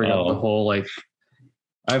I never got the whole like.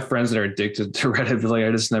 I have friends that are addicted to Reddit, but like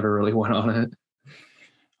I just never really went on it.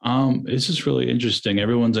 It's just really interesting.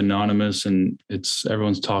 Everyone's anonymous and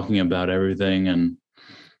everyone's talking about everything and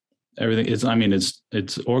everything.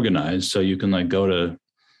 It's organized. So you can like go to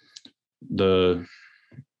the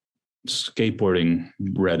skateboarding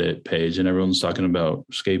Reddit page and everyone's talking about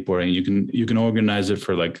skateboarding. You can organize it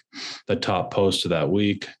for like the top post of that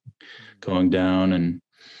week going down, and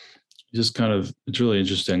just kind of, it's really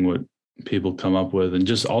interesting what people come up with. And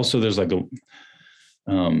just also there's like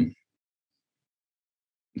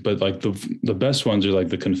but like the best ones are like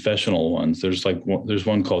the confessional ones. There's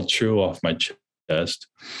one called True Off My Chest.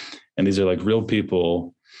 And these are like real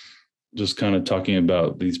people just kind of talking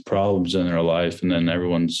about these problems in their life. And then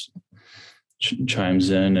everyone's chimes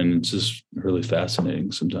in, and it's just really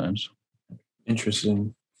fascinating sometimes.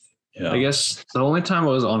 Interesting. Yeah. I guess the only time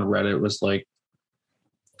I was on Reddit was like,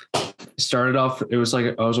 started off, it was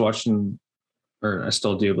like I was watching, or I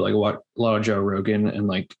still do, but like a lot of Joe Rogan, and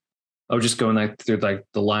like I was just going like through like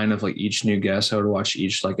the line of like each new guest. I would watch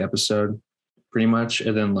each like episode pretty much.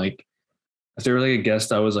 And then like if there were like a guest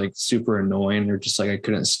that was like super annoying or just like I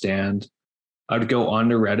couldn't stand, I would go on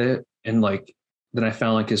to Reddit and like then I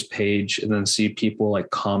found like his page and then see people like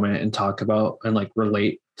comment and talk about and like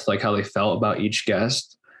relate to like how they felt about each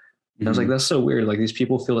guest. And I was like, that's so weird. Like these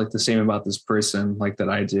people feel like the same about this person like that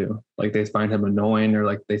I do. Like they find him annoying or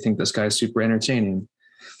like they think this guy's super entertaining.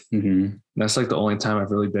 Mm-hmm. That's like the only time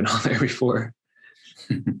I've really been on there before.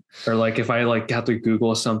 Or like if I like have to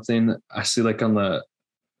Google something, I see like on the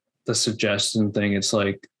suggestion thing, it's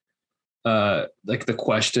like the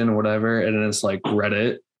question or whatever, and then it's like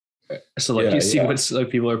Reddit. So like you see what's like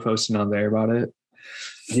people are posting on there about it.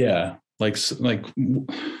 Yeah, like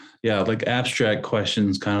abstract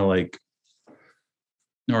questions, kind of like,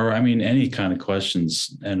 or I mean, any kind of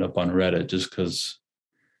questions end up on Reddit just because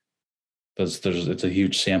it's a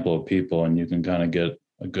huge sample of people, and you can kind of get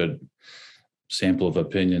a good sample of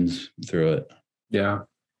opinions through it. Yeah.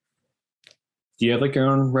 Do you have like your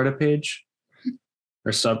own Reddit page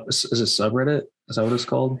or is it subreddit? Is that what it's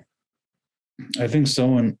called? I think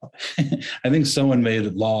someone made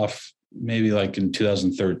it Loft maybe like in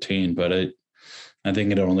 2013, but I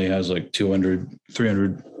think it only has like 200,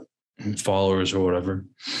 300 followers or whatever.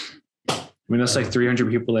 I mean, that's like 300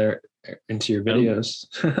 people there into your videos.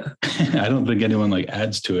 I don't think anyone like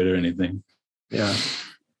adds to it or anything. Yeah.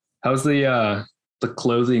 How's the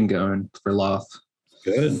clothing going for Loft?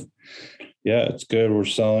 Good. Yeah, it's good. We're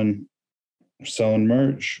selling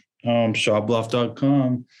merch.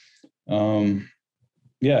 Shoploft.com.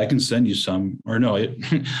 Yeah, I can send you some, or no, I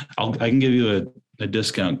can give you a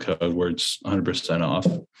discount code where it's 100% off.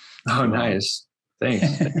 Oh, nice.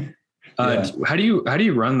 Thanks. Yeah. How do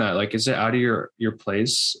you run that? Like, is it out of your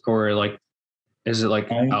place, or like, is it like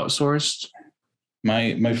outsourced?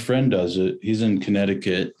 My friend does it. He's in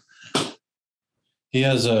Connecticut. He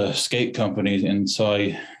has a skate company, and so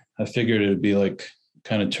I figured it'd be like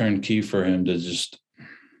kind of turnkey for him to just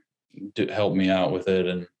help me out with it,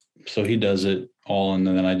 and so he does it all, and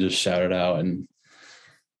then I just shout it out, and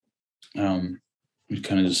we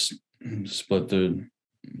kind of just split the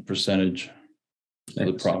percentage of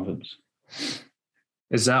the profits.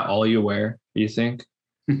 Is that all you wear, you think?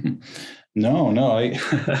 No,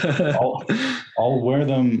 I'll wear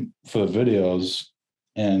them for the videos,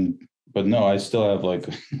 but no, I still have like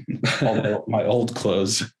all my old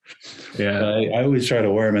clothes. Yeah, but I always try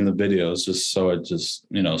to wear them in the videos just so it just,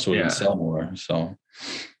 so we can sell more. So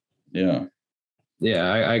yeah.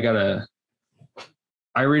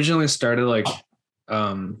 I originally started like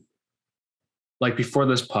before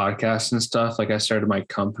this podcast and stuff, like I started my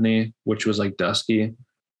company, which was like Dusky,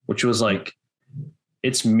 which was like,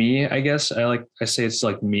 it's me, I guess. I say it's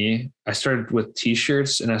like me. I started with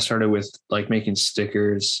t-shirts, and I started with like making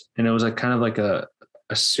stickers, and it was like kind of like a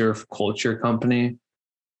surf culture company.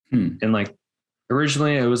 And like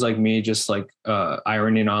originally it was like me just like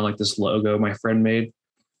ironing on like this logo my friend made.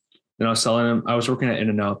 And I was selling them. I was working at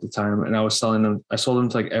In-N-Out at the time, and I was selling them. I sold them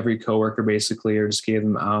to like every coworker basically, or just gave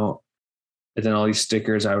them out. And then all these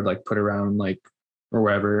stickers I would like put around like or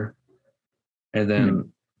wherever. And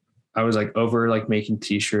then I was like over like making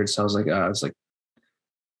t-shirts. I was like, I was like,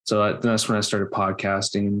 so that's when I started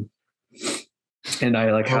podcasting. And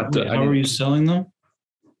I like had to. How were you selling them?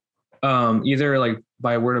 Either like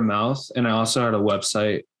by word of mouth, and I also had a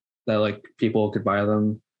website that like people could buy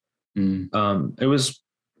them. It was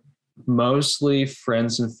mostly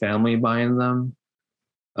friends and family buying them.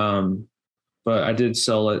 But I did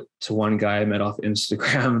sell it to one guy I met off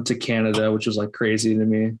Instagram to Canada, which was like crazy to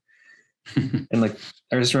me. And like,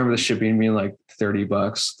 I just remember the shipping being like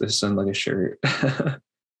 $30 to send like a shirt.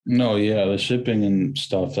 No, yeah, the shipping and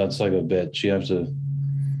stuff, that's like a bitch. You have to,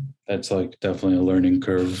 that's like definitely a learning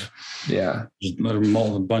curve. Yeah. There's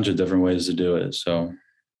a bunch of different ways to do it. So,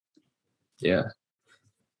 yeah.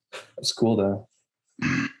 It's cool though.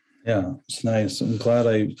 Yeah, it's nice. I'm glad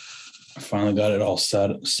I finally got it all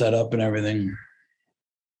set up and everything.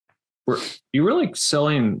 You were like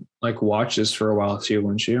selling like watches for a while too,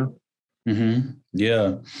 weren't you? Mm-hmm.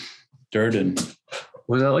 Yeah. Durden.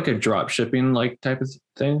 Was that like a drop shipping like type of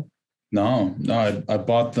thing? No, I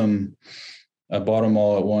bought them. I bought them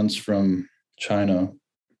all at once from China.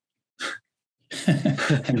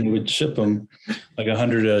 And would ship them like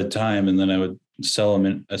 100 at a time, and then I would sell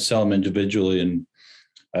them individually. And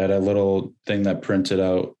I had a little thing that printed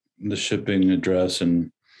out the shipping address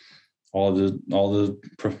and all the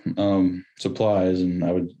supplies, and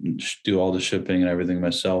I would do all the shipping and everything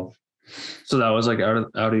myself. So that was like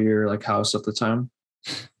out of your like house at the time?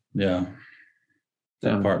 Yeah.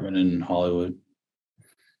 Apartment in Hollywood.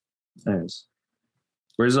 Nice.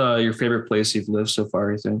 Where's your favorite place you've lived so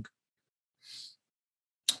far, you think?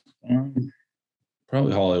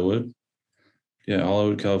 Probably Hollywood. Yeah,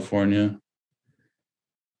 Hollywood, California.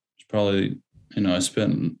 It's probably, I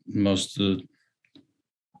spent most of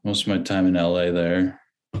my time in LA there.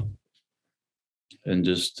 And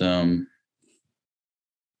just it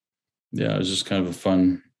was just kind of a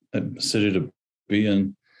fun city to be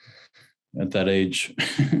in at that age.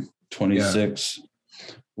 26. Yeah.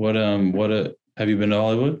 What have you been to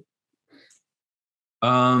Hollywood?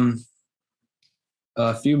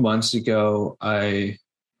 A few months ago, I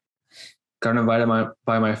got invited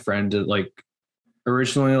by my friend to like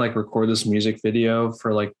originally like record this music video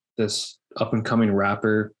for like this up and coming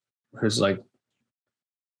rapper who's like,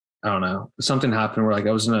 I don't know, something happened where like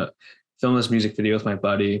I was gonna film this music video with my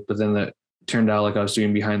buddy, but then that turned out like I was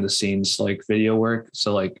doing behind the scenes like video work.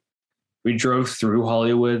 So like we drove through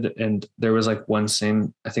Hollywood and there was like one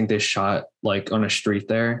scene I think they shot like on a street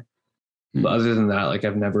there. Mm-hmm. But other than that, like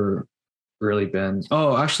I've never really been.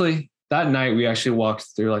 Oh, actually that night we actually walked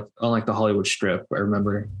through like on like the Hollywood Strip. I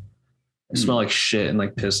remember it smelled like shit and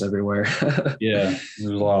like piss everywhere. Yeah.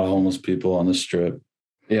 There's a lot of homeless people on the Strip.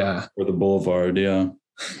 Yeah. Or the Boulevard. Yeah.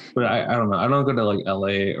 But I don't know. I don't go to like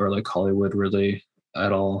LA or like Hollywood really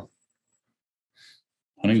at all.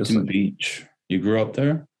 Huntington Beach. You grew up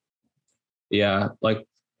there? Yeah. Like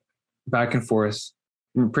back and forth.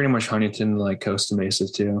 Pretty much Huntington, like Costa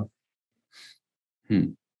Mesa too. I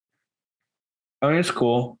mean, it's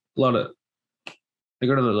cool. I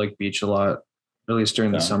go to the like beach a lot, at least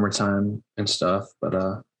during the summertime and stuff. But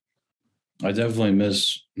I definitely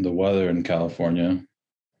miss the weather in California.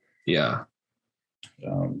 Yeah.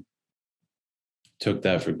 Took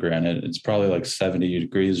that for granted. It's probably like 70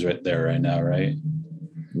 degrees right there right now, right?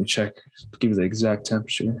 Let me check. Give you the exact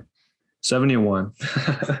temperature. 71.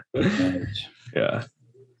 Yeah. I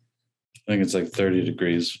think it's like 30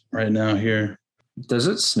 degrees right now here. Does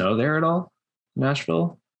it snow there at all?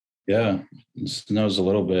 Nashville? Yeah. It snows a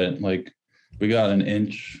little bit. Like we got an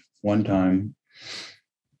inch one time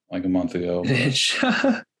like a month ago. An inch.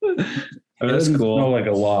 It doesn't snow like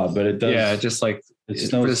a lot, but it does. Yeah, just like it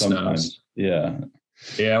snows sometimes. Yeah.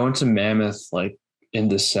 Yeah, I went to Mammoth like in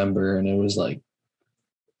December and it was like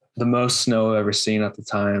the most snow I've ever seen at the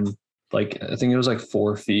time. Like I think it was like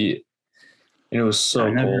 4 feet. And it was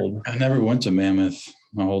so cold. I never went to Mammoth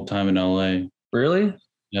my whole time in LA. Really?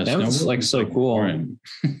 Yeah, Mammoth's like so cool.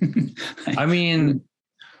 I mean,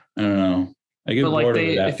 I don't know. I get bored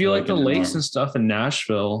of that. If you like the lakes and stuff in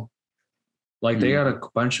Nashville, like they got a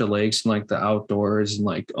bunch of lakes and like the outdoors and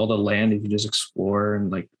like all the land you can just explore and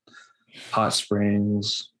like hot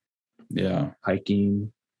springs. Yeah.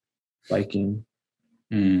 Hiking, biking.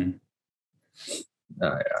 Yeah.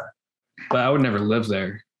 But I would never live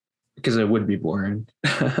there because it would be boring.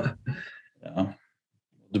 Yeah.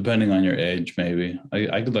 Depending on your age, maybe.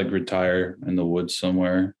 I could like retire in the woods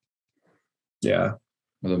somewhere. Yeah.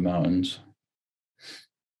 or the mountains.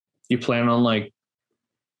 You plan on like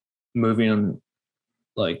moving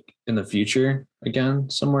like in the future again,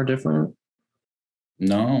 somewhere different?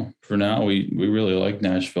 No, for now we really like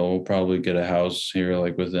Nashville. We'll probably get a house here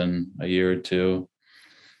like within a year or two.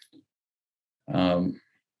 Um,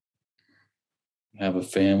 have a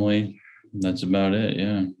family. That's about it.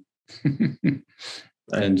 Yeah.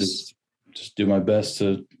 And just do my best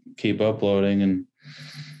to keep uploading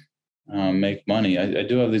and make money. I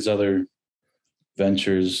do have these other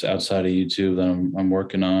ventures outside of YouTube that I'm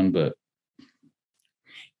working on, but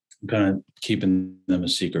I'm kind of keeping them a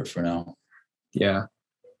secret for now. Yeah.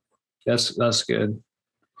 That's good.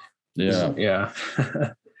 Yeah. Yeah.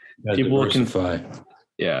 People diversify.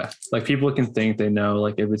 Yeah. Like people can think they know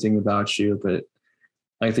like everything about you, but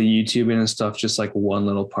like the YouTube and stuff, just like one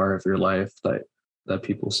little part of your life that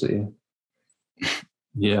people see.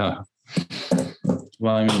 Yeah.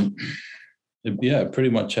 Well, I mean, it pretty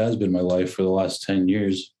much has been my life for the last 10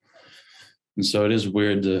 years. And so it is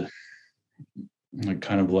weird to like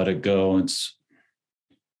kind of let it go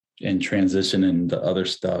and transition into other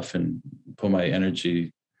stuff and put my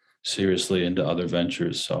energy seriously into other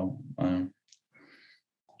ventures. So I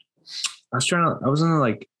was gonna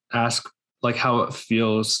like ask like how it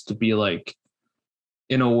feels to be like,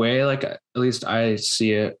 in a way, like at least I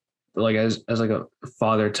see it like as like a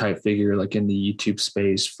father type figure, like in the YouTube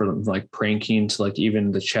space, from like pranking to like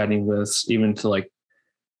even the chatting with, even to like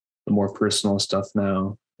the more personal stuff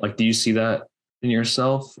now. Like, do you see that in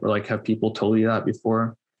yourself, or like have people told you that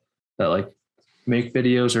before, that like make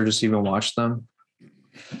videos or just even watch them?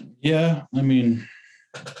 Yeah, I mean,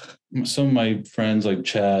 some of my friends like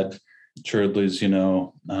Chad Churdley's,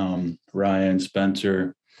 Ryan,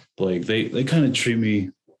 Spencer, Blake, they kind of treat me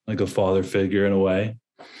like a father figure in a way,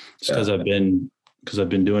 just because I've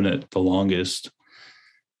been doing it the longest.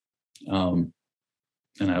 And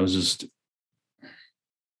I was just,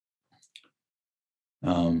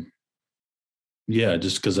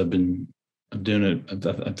 just because I'm doing it.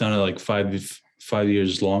 I've done it like 5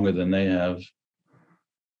 years longer than they have.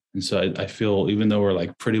 And so I feel, even though we're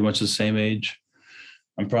like pretty much the same age,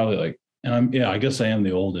 I'm probably like, and I guess I am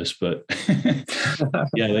the oldest, but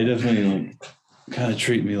yeah, they definitely like kind of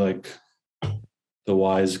treat me like the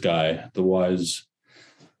wise guy, the wise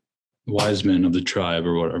man of the tribe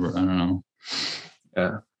or whatever. I don't know.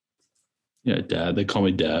 Yeah. Yeah, Dad. They call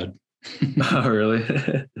me Dad. Oh, really?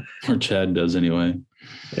 Or Chad does anyway.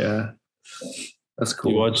 Yeah. That's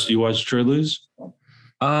cool. You watch Churdley's?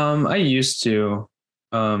 I used to.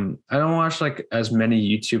 I don't watch like as many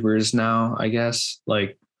YouTubers now, I guess.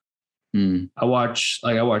 Like I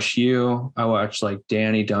watch you, I watch like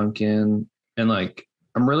Danny Duncan, and like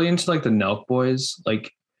I'm really into like the Nelk boys.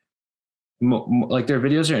 Like like their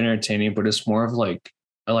videos are entertaining, but it's more of like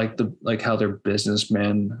I like how they're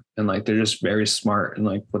businessmen, and like they're just very smart in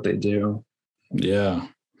like what they do. Yeah.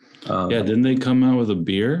 Didn't they come out with a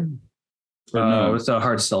beer? No? With a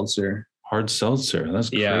hard seltzer. Hard seltzer. That's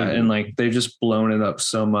crazy. Yeah, and like they've just blown it up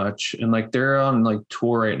so much, and like they're on like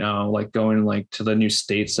tour right now, like going like to the new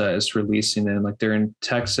states that it's releasing in. Like they're in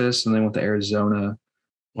Texas and then went to Arizona.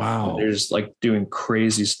 Wow. They're just like doing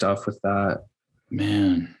crazy stuff with that.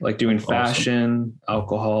 Man. Like doing fashion,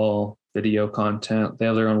 alcohol, video content. They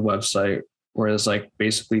have their own website where it's like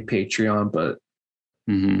basically Patreon, but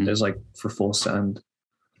there's like for Full Send.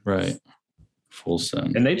 Right. Full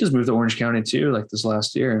Send. And they just moved to Orange County too, like this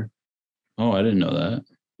last year. Oh, I didn't know that.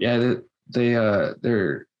 Yeah,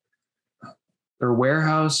 their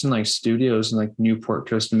warehouse and like studios in like Newport,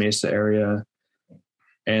 Costa Mesa area,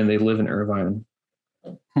 and they live in Irvine.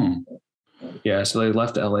 Yeah, so they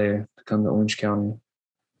left LA to come to Orange County.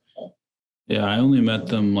 Yeah, I only met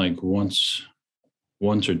them like once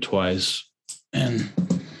or twice, and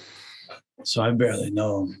so I barely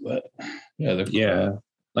know them. But yeah, they're cool. Yeah.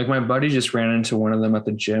 Like my buddy just ran into one of them at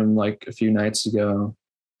the gym like a few nights ago.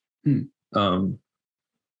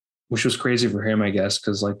 Which was crazy for him, I guess,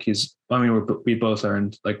 because like we both are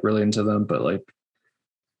like really into them, but like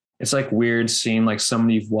it's like weird seeing like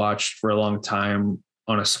somebody you've watched for a long time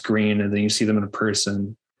on a screen and then you see them in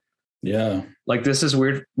person. Yeah. Like this is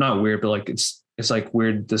weird, not weird, but like it's like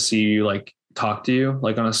weird to see you like talk to you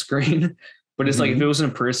like on a screen. But it's like if it was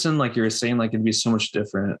in person, like you were saying, like it'd be so much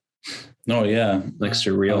different. Oh yeah. Like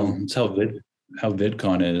surreal. It's how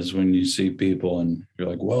VidCon is when you see people and you're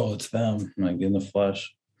like, whoa, it's them, like in the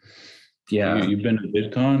flesh. Yeah. You've been to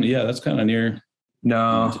VidCon? Yeah, that's kind of near.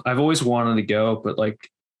 No, I've always wanted to go, but like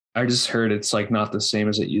I just heard it's like not the same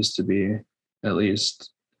as it used to be, at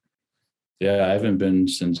least. Yeah, I haven't been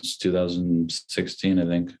since 2016, I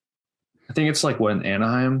think. I think it's like what, in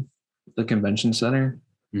Anaheim, the convention center.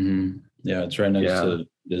 Yeah, it's right next Yeah. to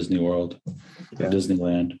Disney World, Yeah.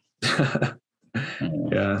 Disneyland.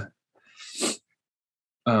 Yeah.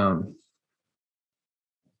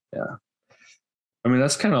 Yeah. I mean,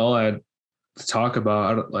 that's kind of all I had to talk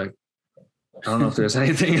about. I don't know if there's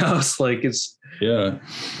anything else. Like it's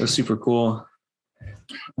super cool.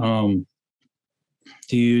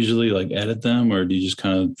 Do you usually like edit them, or do you just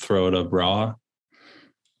kind of throw it up raw?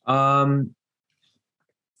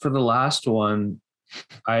 For the last one,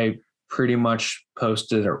 I pretty much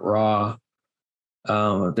posted it raw.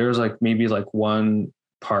 There was like maybe like one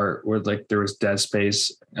part where like there was dead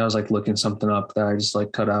space. I was like looking something up that I just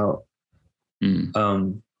like cut out.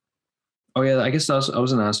 Oh yeah, I guess I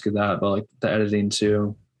wasn't asking that, but like the editing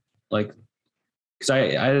too, like because I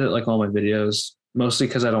edit like all my videos mostly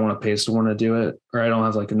because I don't want to pay someone to do it, or I don't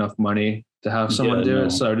have like enough money to have someone do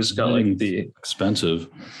it. So I just got like the expensive.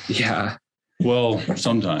 Yeah. Well,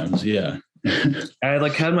 sometimes, yeah. I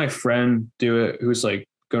like had my friend do it who's like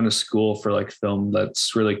going to school for like film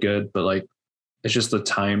that's really good, but like it's just the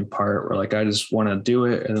time part where like I just want to do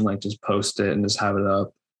it and then like just post it and just have it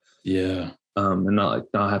up. Yeah. And not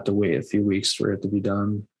have to wait a few weeks for it to be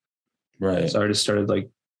done. Right. So I just started like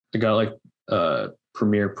I got like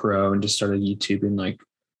Premiere Pro and just started YouTubing like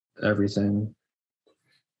everything.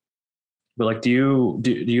 But like do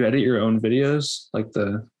you edit your own videos? Like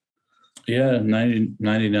the Yeah,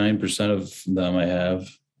 99% of them I have.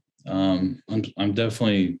 I'm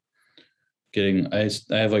definitely getting I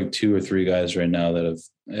have like 2 or 3 guys right now that have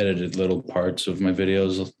edited little parts of my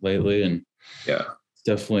videos lately, and yeah.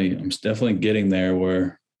 I'm definitely getting there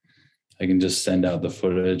where I can just send out the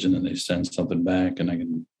footage and then they send something back,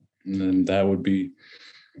 and then that would be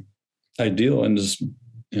ideal, and just,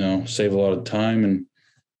 save a lot of time and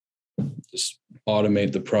just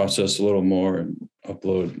automate the process a little more and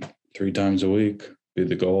upload 3 times a week be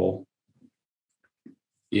the goal.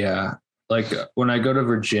 Yeah. Like when I go to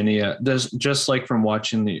Virginia, there's just like from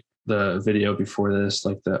watching the video before this,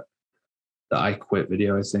 like the I Quit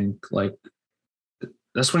video, I think, like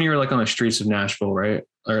that's when you were like on the streets of Nashville, right?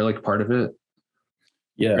 Or like part of it.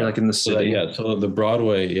 Yeah. Or like in the city. So the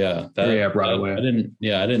Broadway. Yeah. Broadway.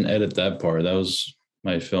 I didn't edit that part. That was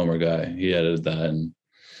my filmer guy. He edited that. And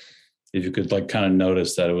if you could like kind of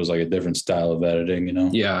notice that it was like a different style of editing,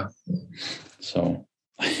 Yeah. So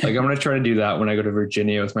like I'm going to try to do that when I go to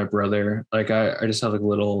Virginia with my brother. Like I just have like a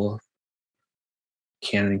little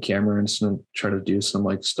Canon camera and try to do some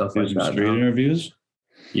like stuff like that. Street interviews.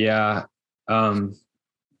 Yeah.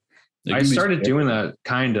 I started doing that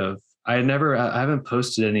kind of. I haven't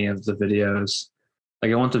posted any of the videos.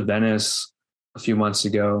 Like I went to Venice a few months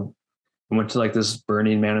ago. I went to like this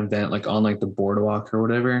Burning Man event, like on like the boardwalk or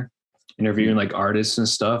whatever, interviewing like artists and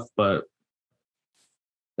stuff. But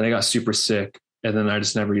then I got super sick, and then I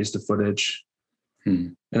just never used the footage.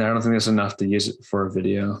 And I don't think that's enough to use it for a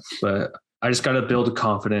video. But I just got to build a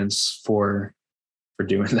confidence for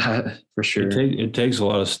doing that for sure. It takes a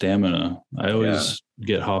lot of stamina. I always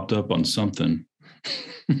get hopped up on something.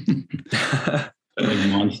 Like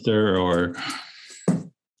Monster or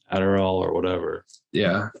Adderall or whatever.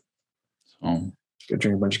 Yeah. So go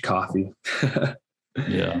drink a bunch of coffee.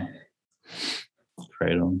 Yeah.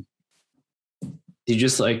 Kratom. You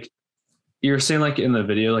just like you were saying like in the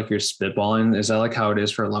video, like you're spitballing. Is that like how it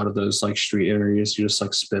is for a lot of those like street interviews? You just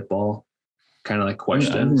like spitball kind of like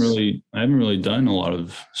questions. I haven't really done a lot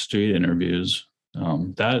of street interviews.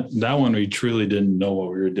 That one we truly didn't know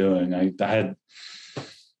what we were doing. I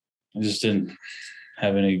just didn't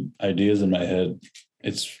have any ideas in my head.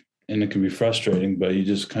 It can be frustrating, but you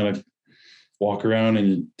just kind of walk around and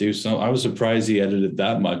you do something. I was surprised he edited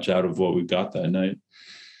that much out of what we got that night.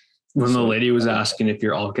 When the lady was asking if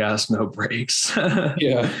you're all gas, no brakes.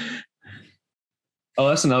 Yeah. Oh,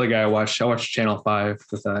 that's another guy I watched. I watched Channel 5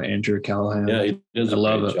 with Andrew Callahan. Yeah, he does a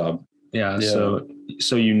great job. Yeah,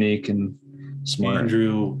 so unique and smart.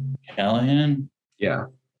 Andrew Callahan? Yeah.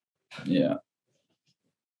 Yeah.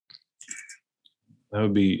 That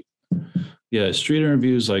would be, street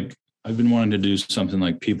interviews. Like I've been wanting to do something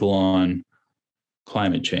like people on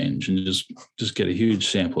climate change and just get a huge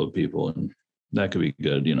sample of people, and that could be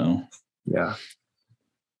good, Yeah.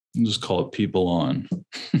 Just call it people on.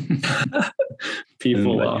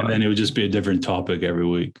 People on. And then it would just be a different topic every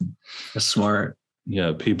week. That's smart.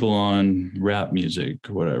 Yeah, people on rap music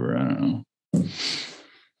or whatever. I don't know.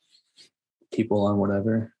 People on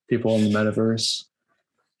whatever. People in the metaverse.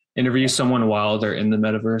 Interview someone while they're in the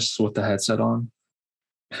metaverse with the headset on.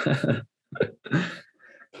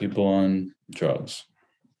 People on drugs.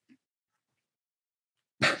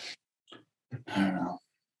 I don't know.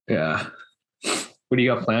 Yeah. What do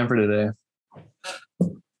you got planned for today?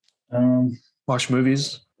 Watch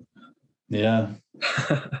movies? Yeah.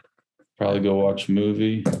 Probably go watch a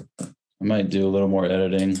movie. I might do a little more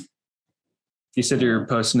editing. You said you're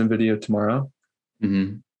posting a video tomorrow.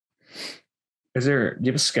 Mm-hmm. Do you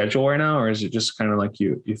have a schedule right now, or is it just kind of like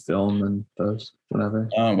you film and post whatever?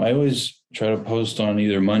 I always try to post on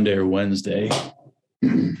either Monday or Wednesday.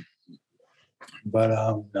 But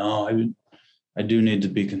no, I do need to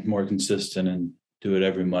be more consistent and do it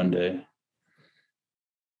every Monday.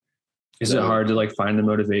 Is it hard to like find the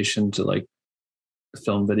motivation to like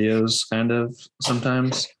film videos kind of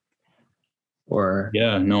sometimes? Or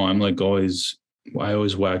yeah, no, I'm like I always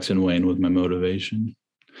wax and wane with my motivation.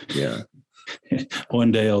 Yeah.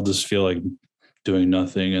 One day I'll just feel like doing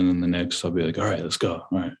nothing, and then the next I'll be like, all right, let's go.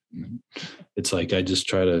 All right. It's like I just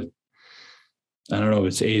try to, I don't know if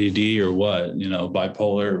it's ADD or what,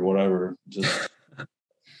 bipolar or whatever.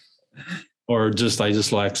 I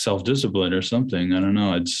just lack self-discipline or something. I don't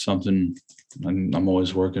know. It's something I'm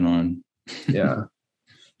always working on. Yeah.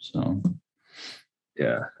 So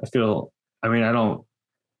yeah,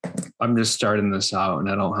 I'm just starting this out and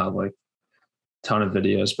I don't have like a ton of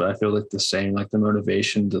videos, but I feel like the same, like the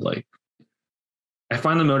motivation to like, I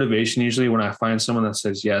find the motivation usually when I find someone that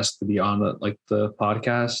says yes to be on the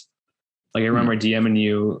podcast. Like I remember DMing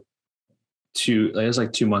you it was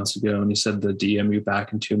like 2 months ago, and you said to DM you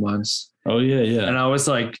back in 2 months. Oh yeah. Yeah. And I was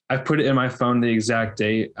like, I put it in my phone, the exact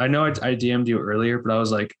date. I know I DM'd you earlier, but I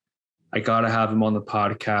was like, I gotta have him on the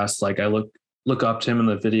podcast. Like I look up to him in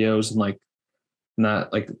the videos and like in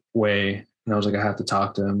that like way. And I was like, I have to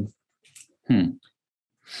talk to him.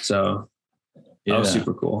 So that was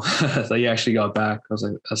super cool. So you actually got back. I was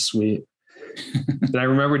like, that's sweet. And I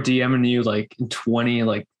remember DMing you like in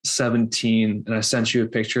 2017, and I sent you a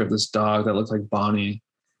picture of this dog that looked like Bonnie.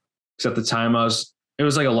 Because at the time it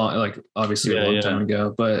was like a long time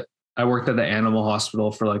ago, but I worked at the animal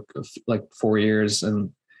hospital for like 4 years,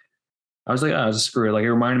 and I was like, oh, just screw it. Like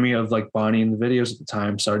it reminded me of like Bonnie in the videos at the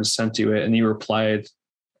time. So I just sent you it, and you replied.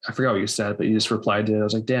 I forgot what you said, but you just replied to it. I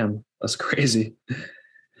was like, damn, that's crazy.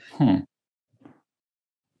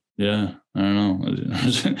 Yeah, I don't know.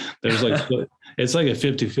 There's like, it's like a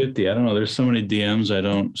 50-50. I don't know. There's so many DMs I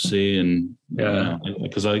don't see. And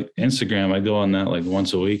because Instagram, I go on that like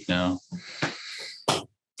once a week now.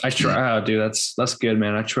 I try, dude. That's good,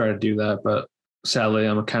 man. I try to do that, but sadly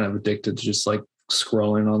I'm kind of addicted to just like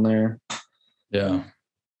scrolling on there. Yeah,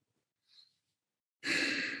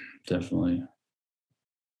 definitely.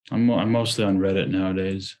 I'm mostly on Reddit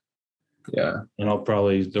nowadays. Yeah. And there'll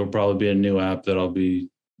probably be a new app that I'll be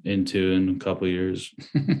into in a couple of years.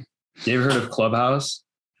 You ever heard of Clubhouse?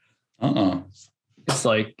 It's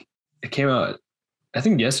like, it came out, I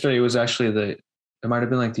think yesterday was actually it might've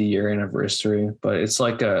been like the year anniversary, but it's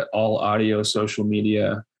like a all audio social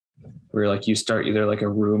media where like you start either like a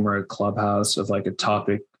room or a clubhouse of like a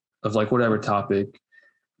topic of like whatever topic.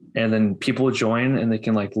 And then people join and they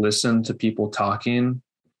can like listen to people talking.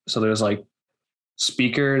 So there's like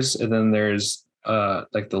speakers, and then there's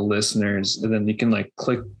like the listeners, and then you can like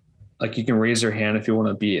click, like you can raise your hand if you want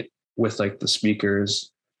to be with like the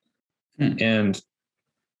speakers. And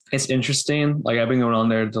it's interesting. Like I've been going on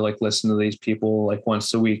there to like listen to these people like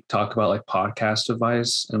once a week talk about like podcast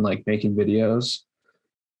advice and like making videos.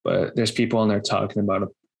 But there's people on there talking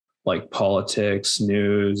about like politics,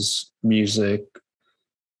 news, music,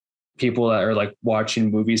 people that are like watching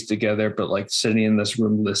movies together, but like sitting in this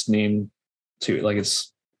room listening to like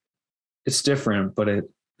it's different, but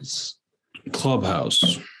it's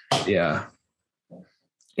Clubhouse. Yeah.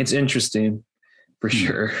 It's interesting for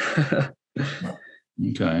sure.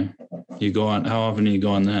 Okay. How often do you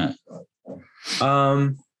go on that?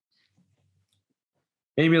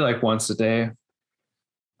 Maybe like once a day.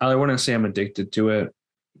 I wouldn't say I'm addicted to it,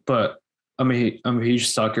 but I'm a huge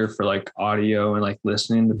sucker for like audio and like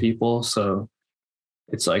listening to people. So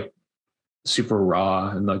it's like super raw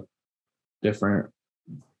and like different.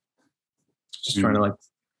 Just trying to like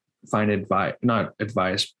find not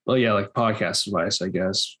advice, but yeah, like podcast advice, I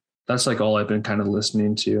guess. That's like all I've been kind of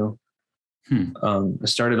listening to. It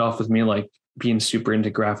started off with me like being super into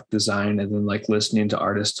graphic design, and then like listening to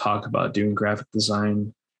artists talk about doing graphic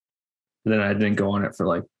design. And then I didn't go on it for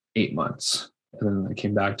like 8 months, and then I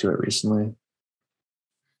came back to it recently.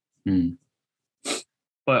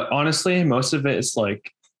 But honestly, most of it is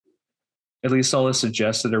like, at least all the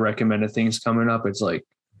suggested or recommended things coming up, it's like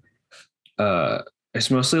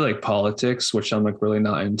it's mostly like politics, which I'm like really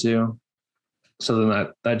not into. So then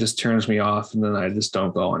that just turns me off, and then I just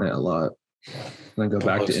don't go on it a lot. And then go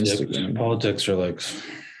back to Instagram. Politics are like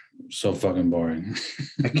so fucking boring.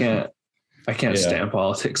 I can't stand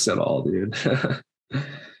politics at all, dude.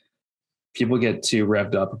 People get too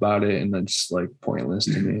revved up about it, and that's just like pointless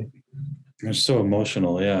to me. It's so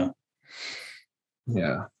emotional. Yeah.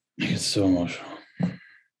 Yeah. It's so emotional.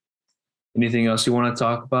 Anything else you want to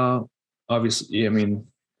talk about? Obviously, I mean,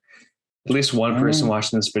 at least one person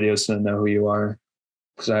watching this video is going to know who you are.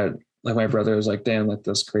 Because my brother was like, damn, like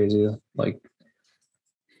that's crazy. Like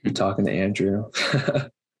you're talking to Andrew. I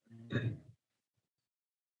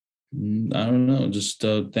don't know. Just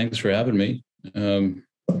thanks for having me. Do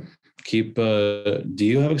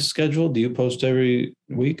you have a schedule? Do you post every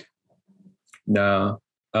week? No.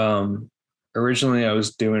 Originally I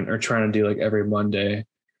was trying to do like every Monday,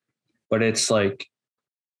 but it's like,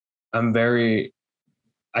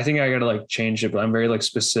 I think I gotta like change it, but I'm very like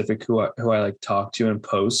specific who I like talk to and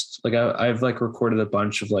post. Like I've like recorded a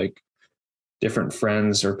bunch of like different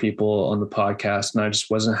friends or people on the podcast, and I just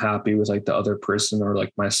wasn't happy with like the other person or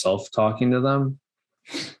like myself talking to them.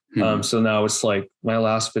 So now it's like my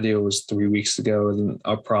last video was 3 weeks ago, and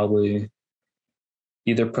I'll probably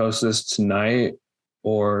either post this tonight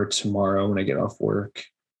or tomorrow when I get off work.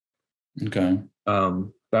 Okay.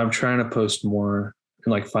 But I'm trying to post more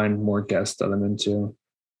and like find more guests that I'm into.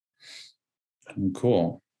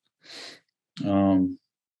 Cool.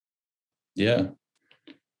 Yeah.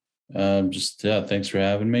 Thanks for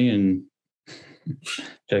having me, and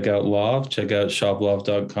check out Loft, check out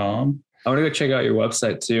shoploft.com. I want to go check out your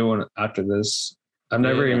website too after this. I've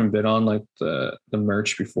never even been on like the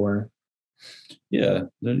merch before. Yeah,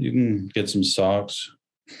 you can get some socks.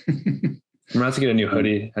 I'm gonna have to get a new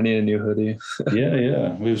hoodie. I need a new hoodie.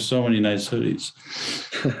 Yeah. We have so many nice hoodies.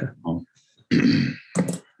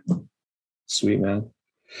 Sweet, man.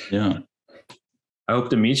 Yeah. I hope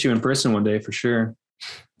to meet you in person one day for sure.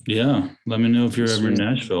 Yeah. Let me know if you're ever in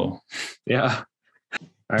Nashville. Yeah.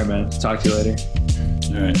 All right, man. Talk to you later.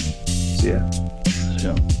 All right. See ya.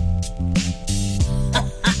 Yeah.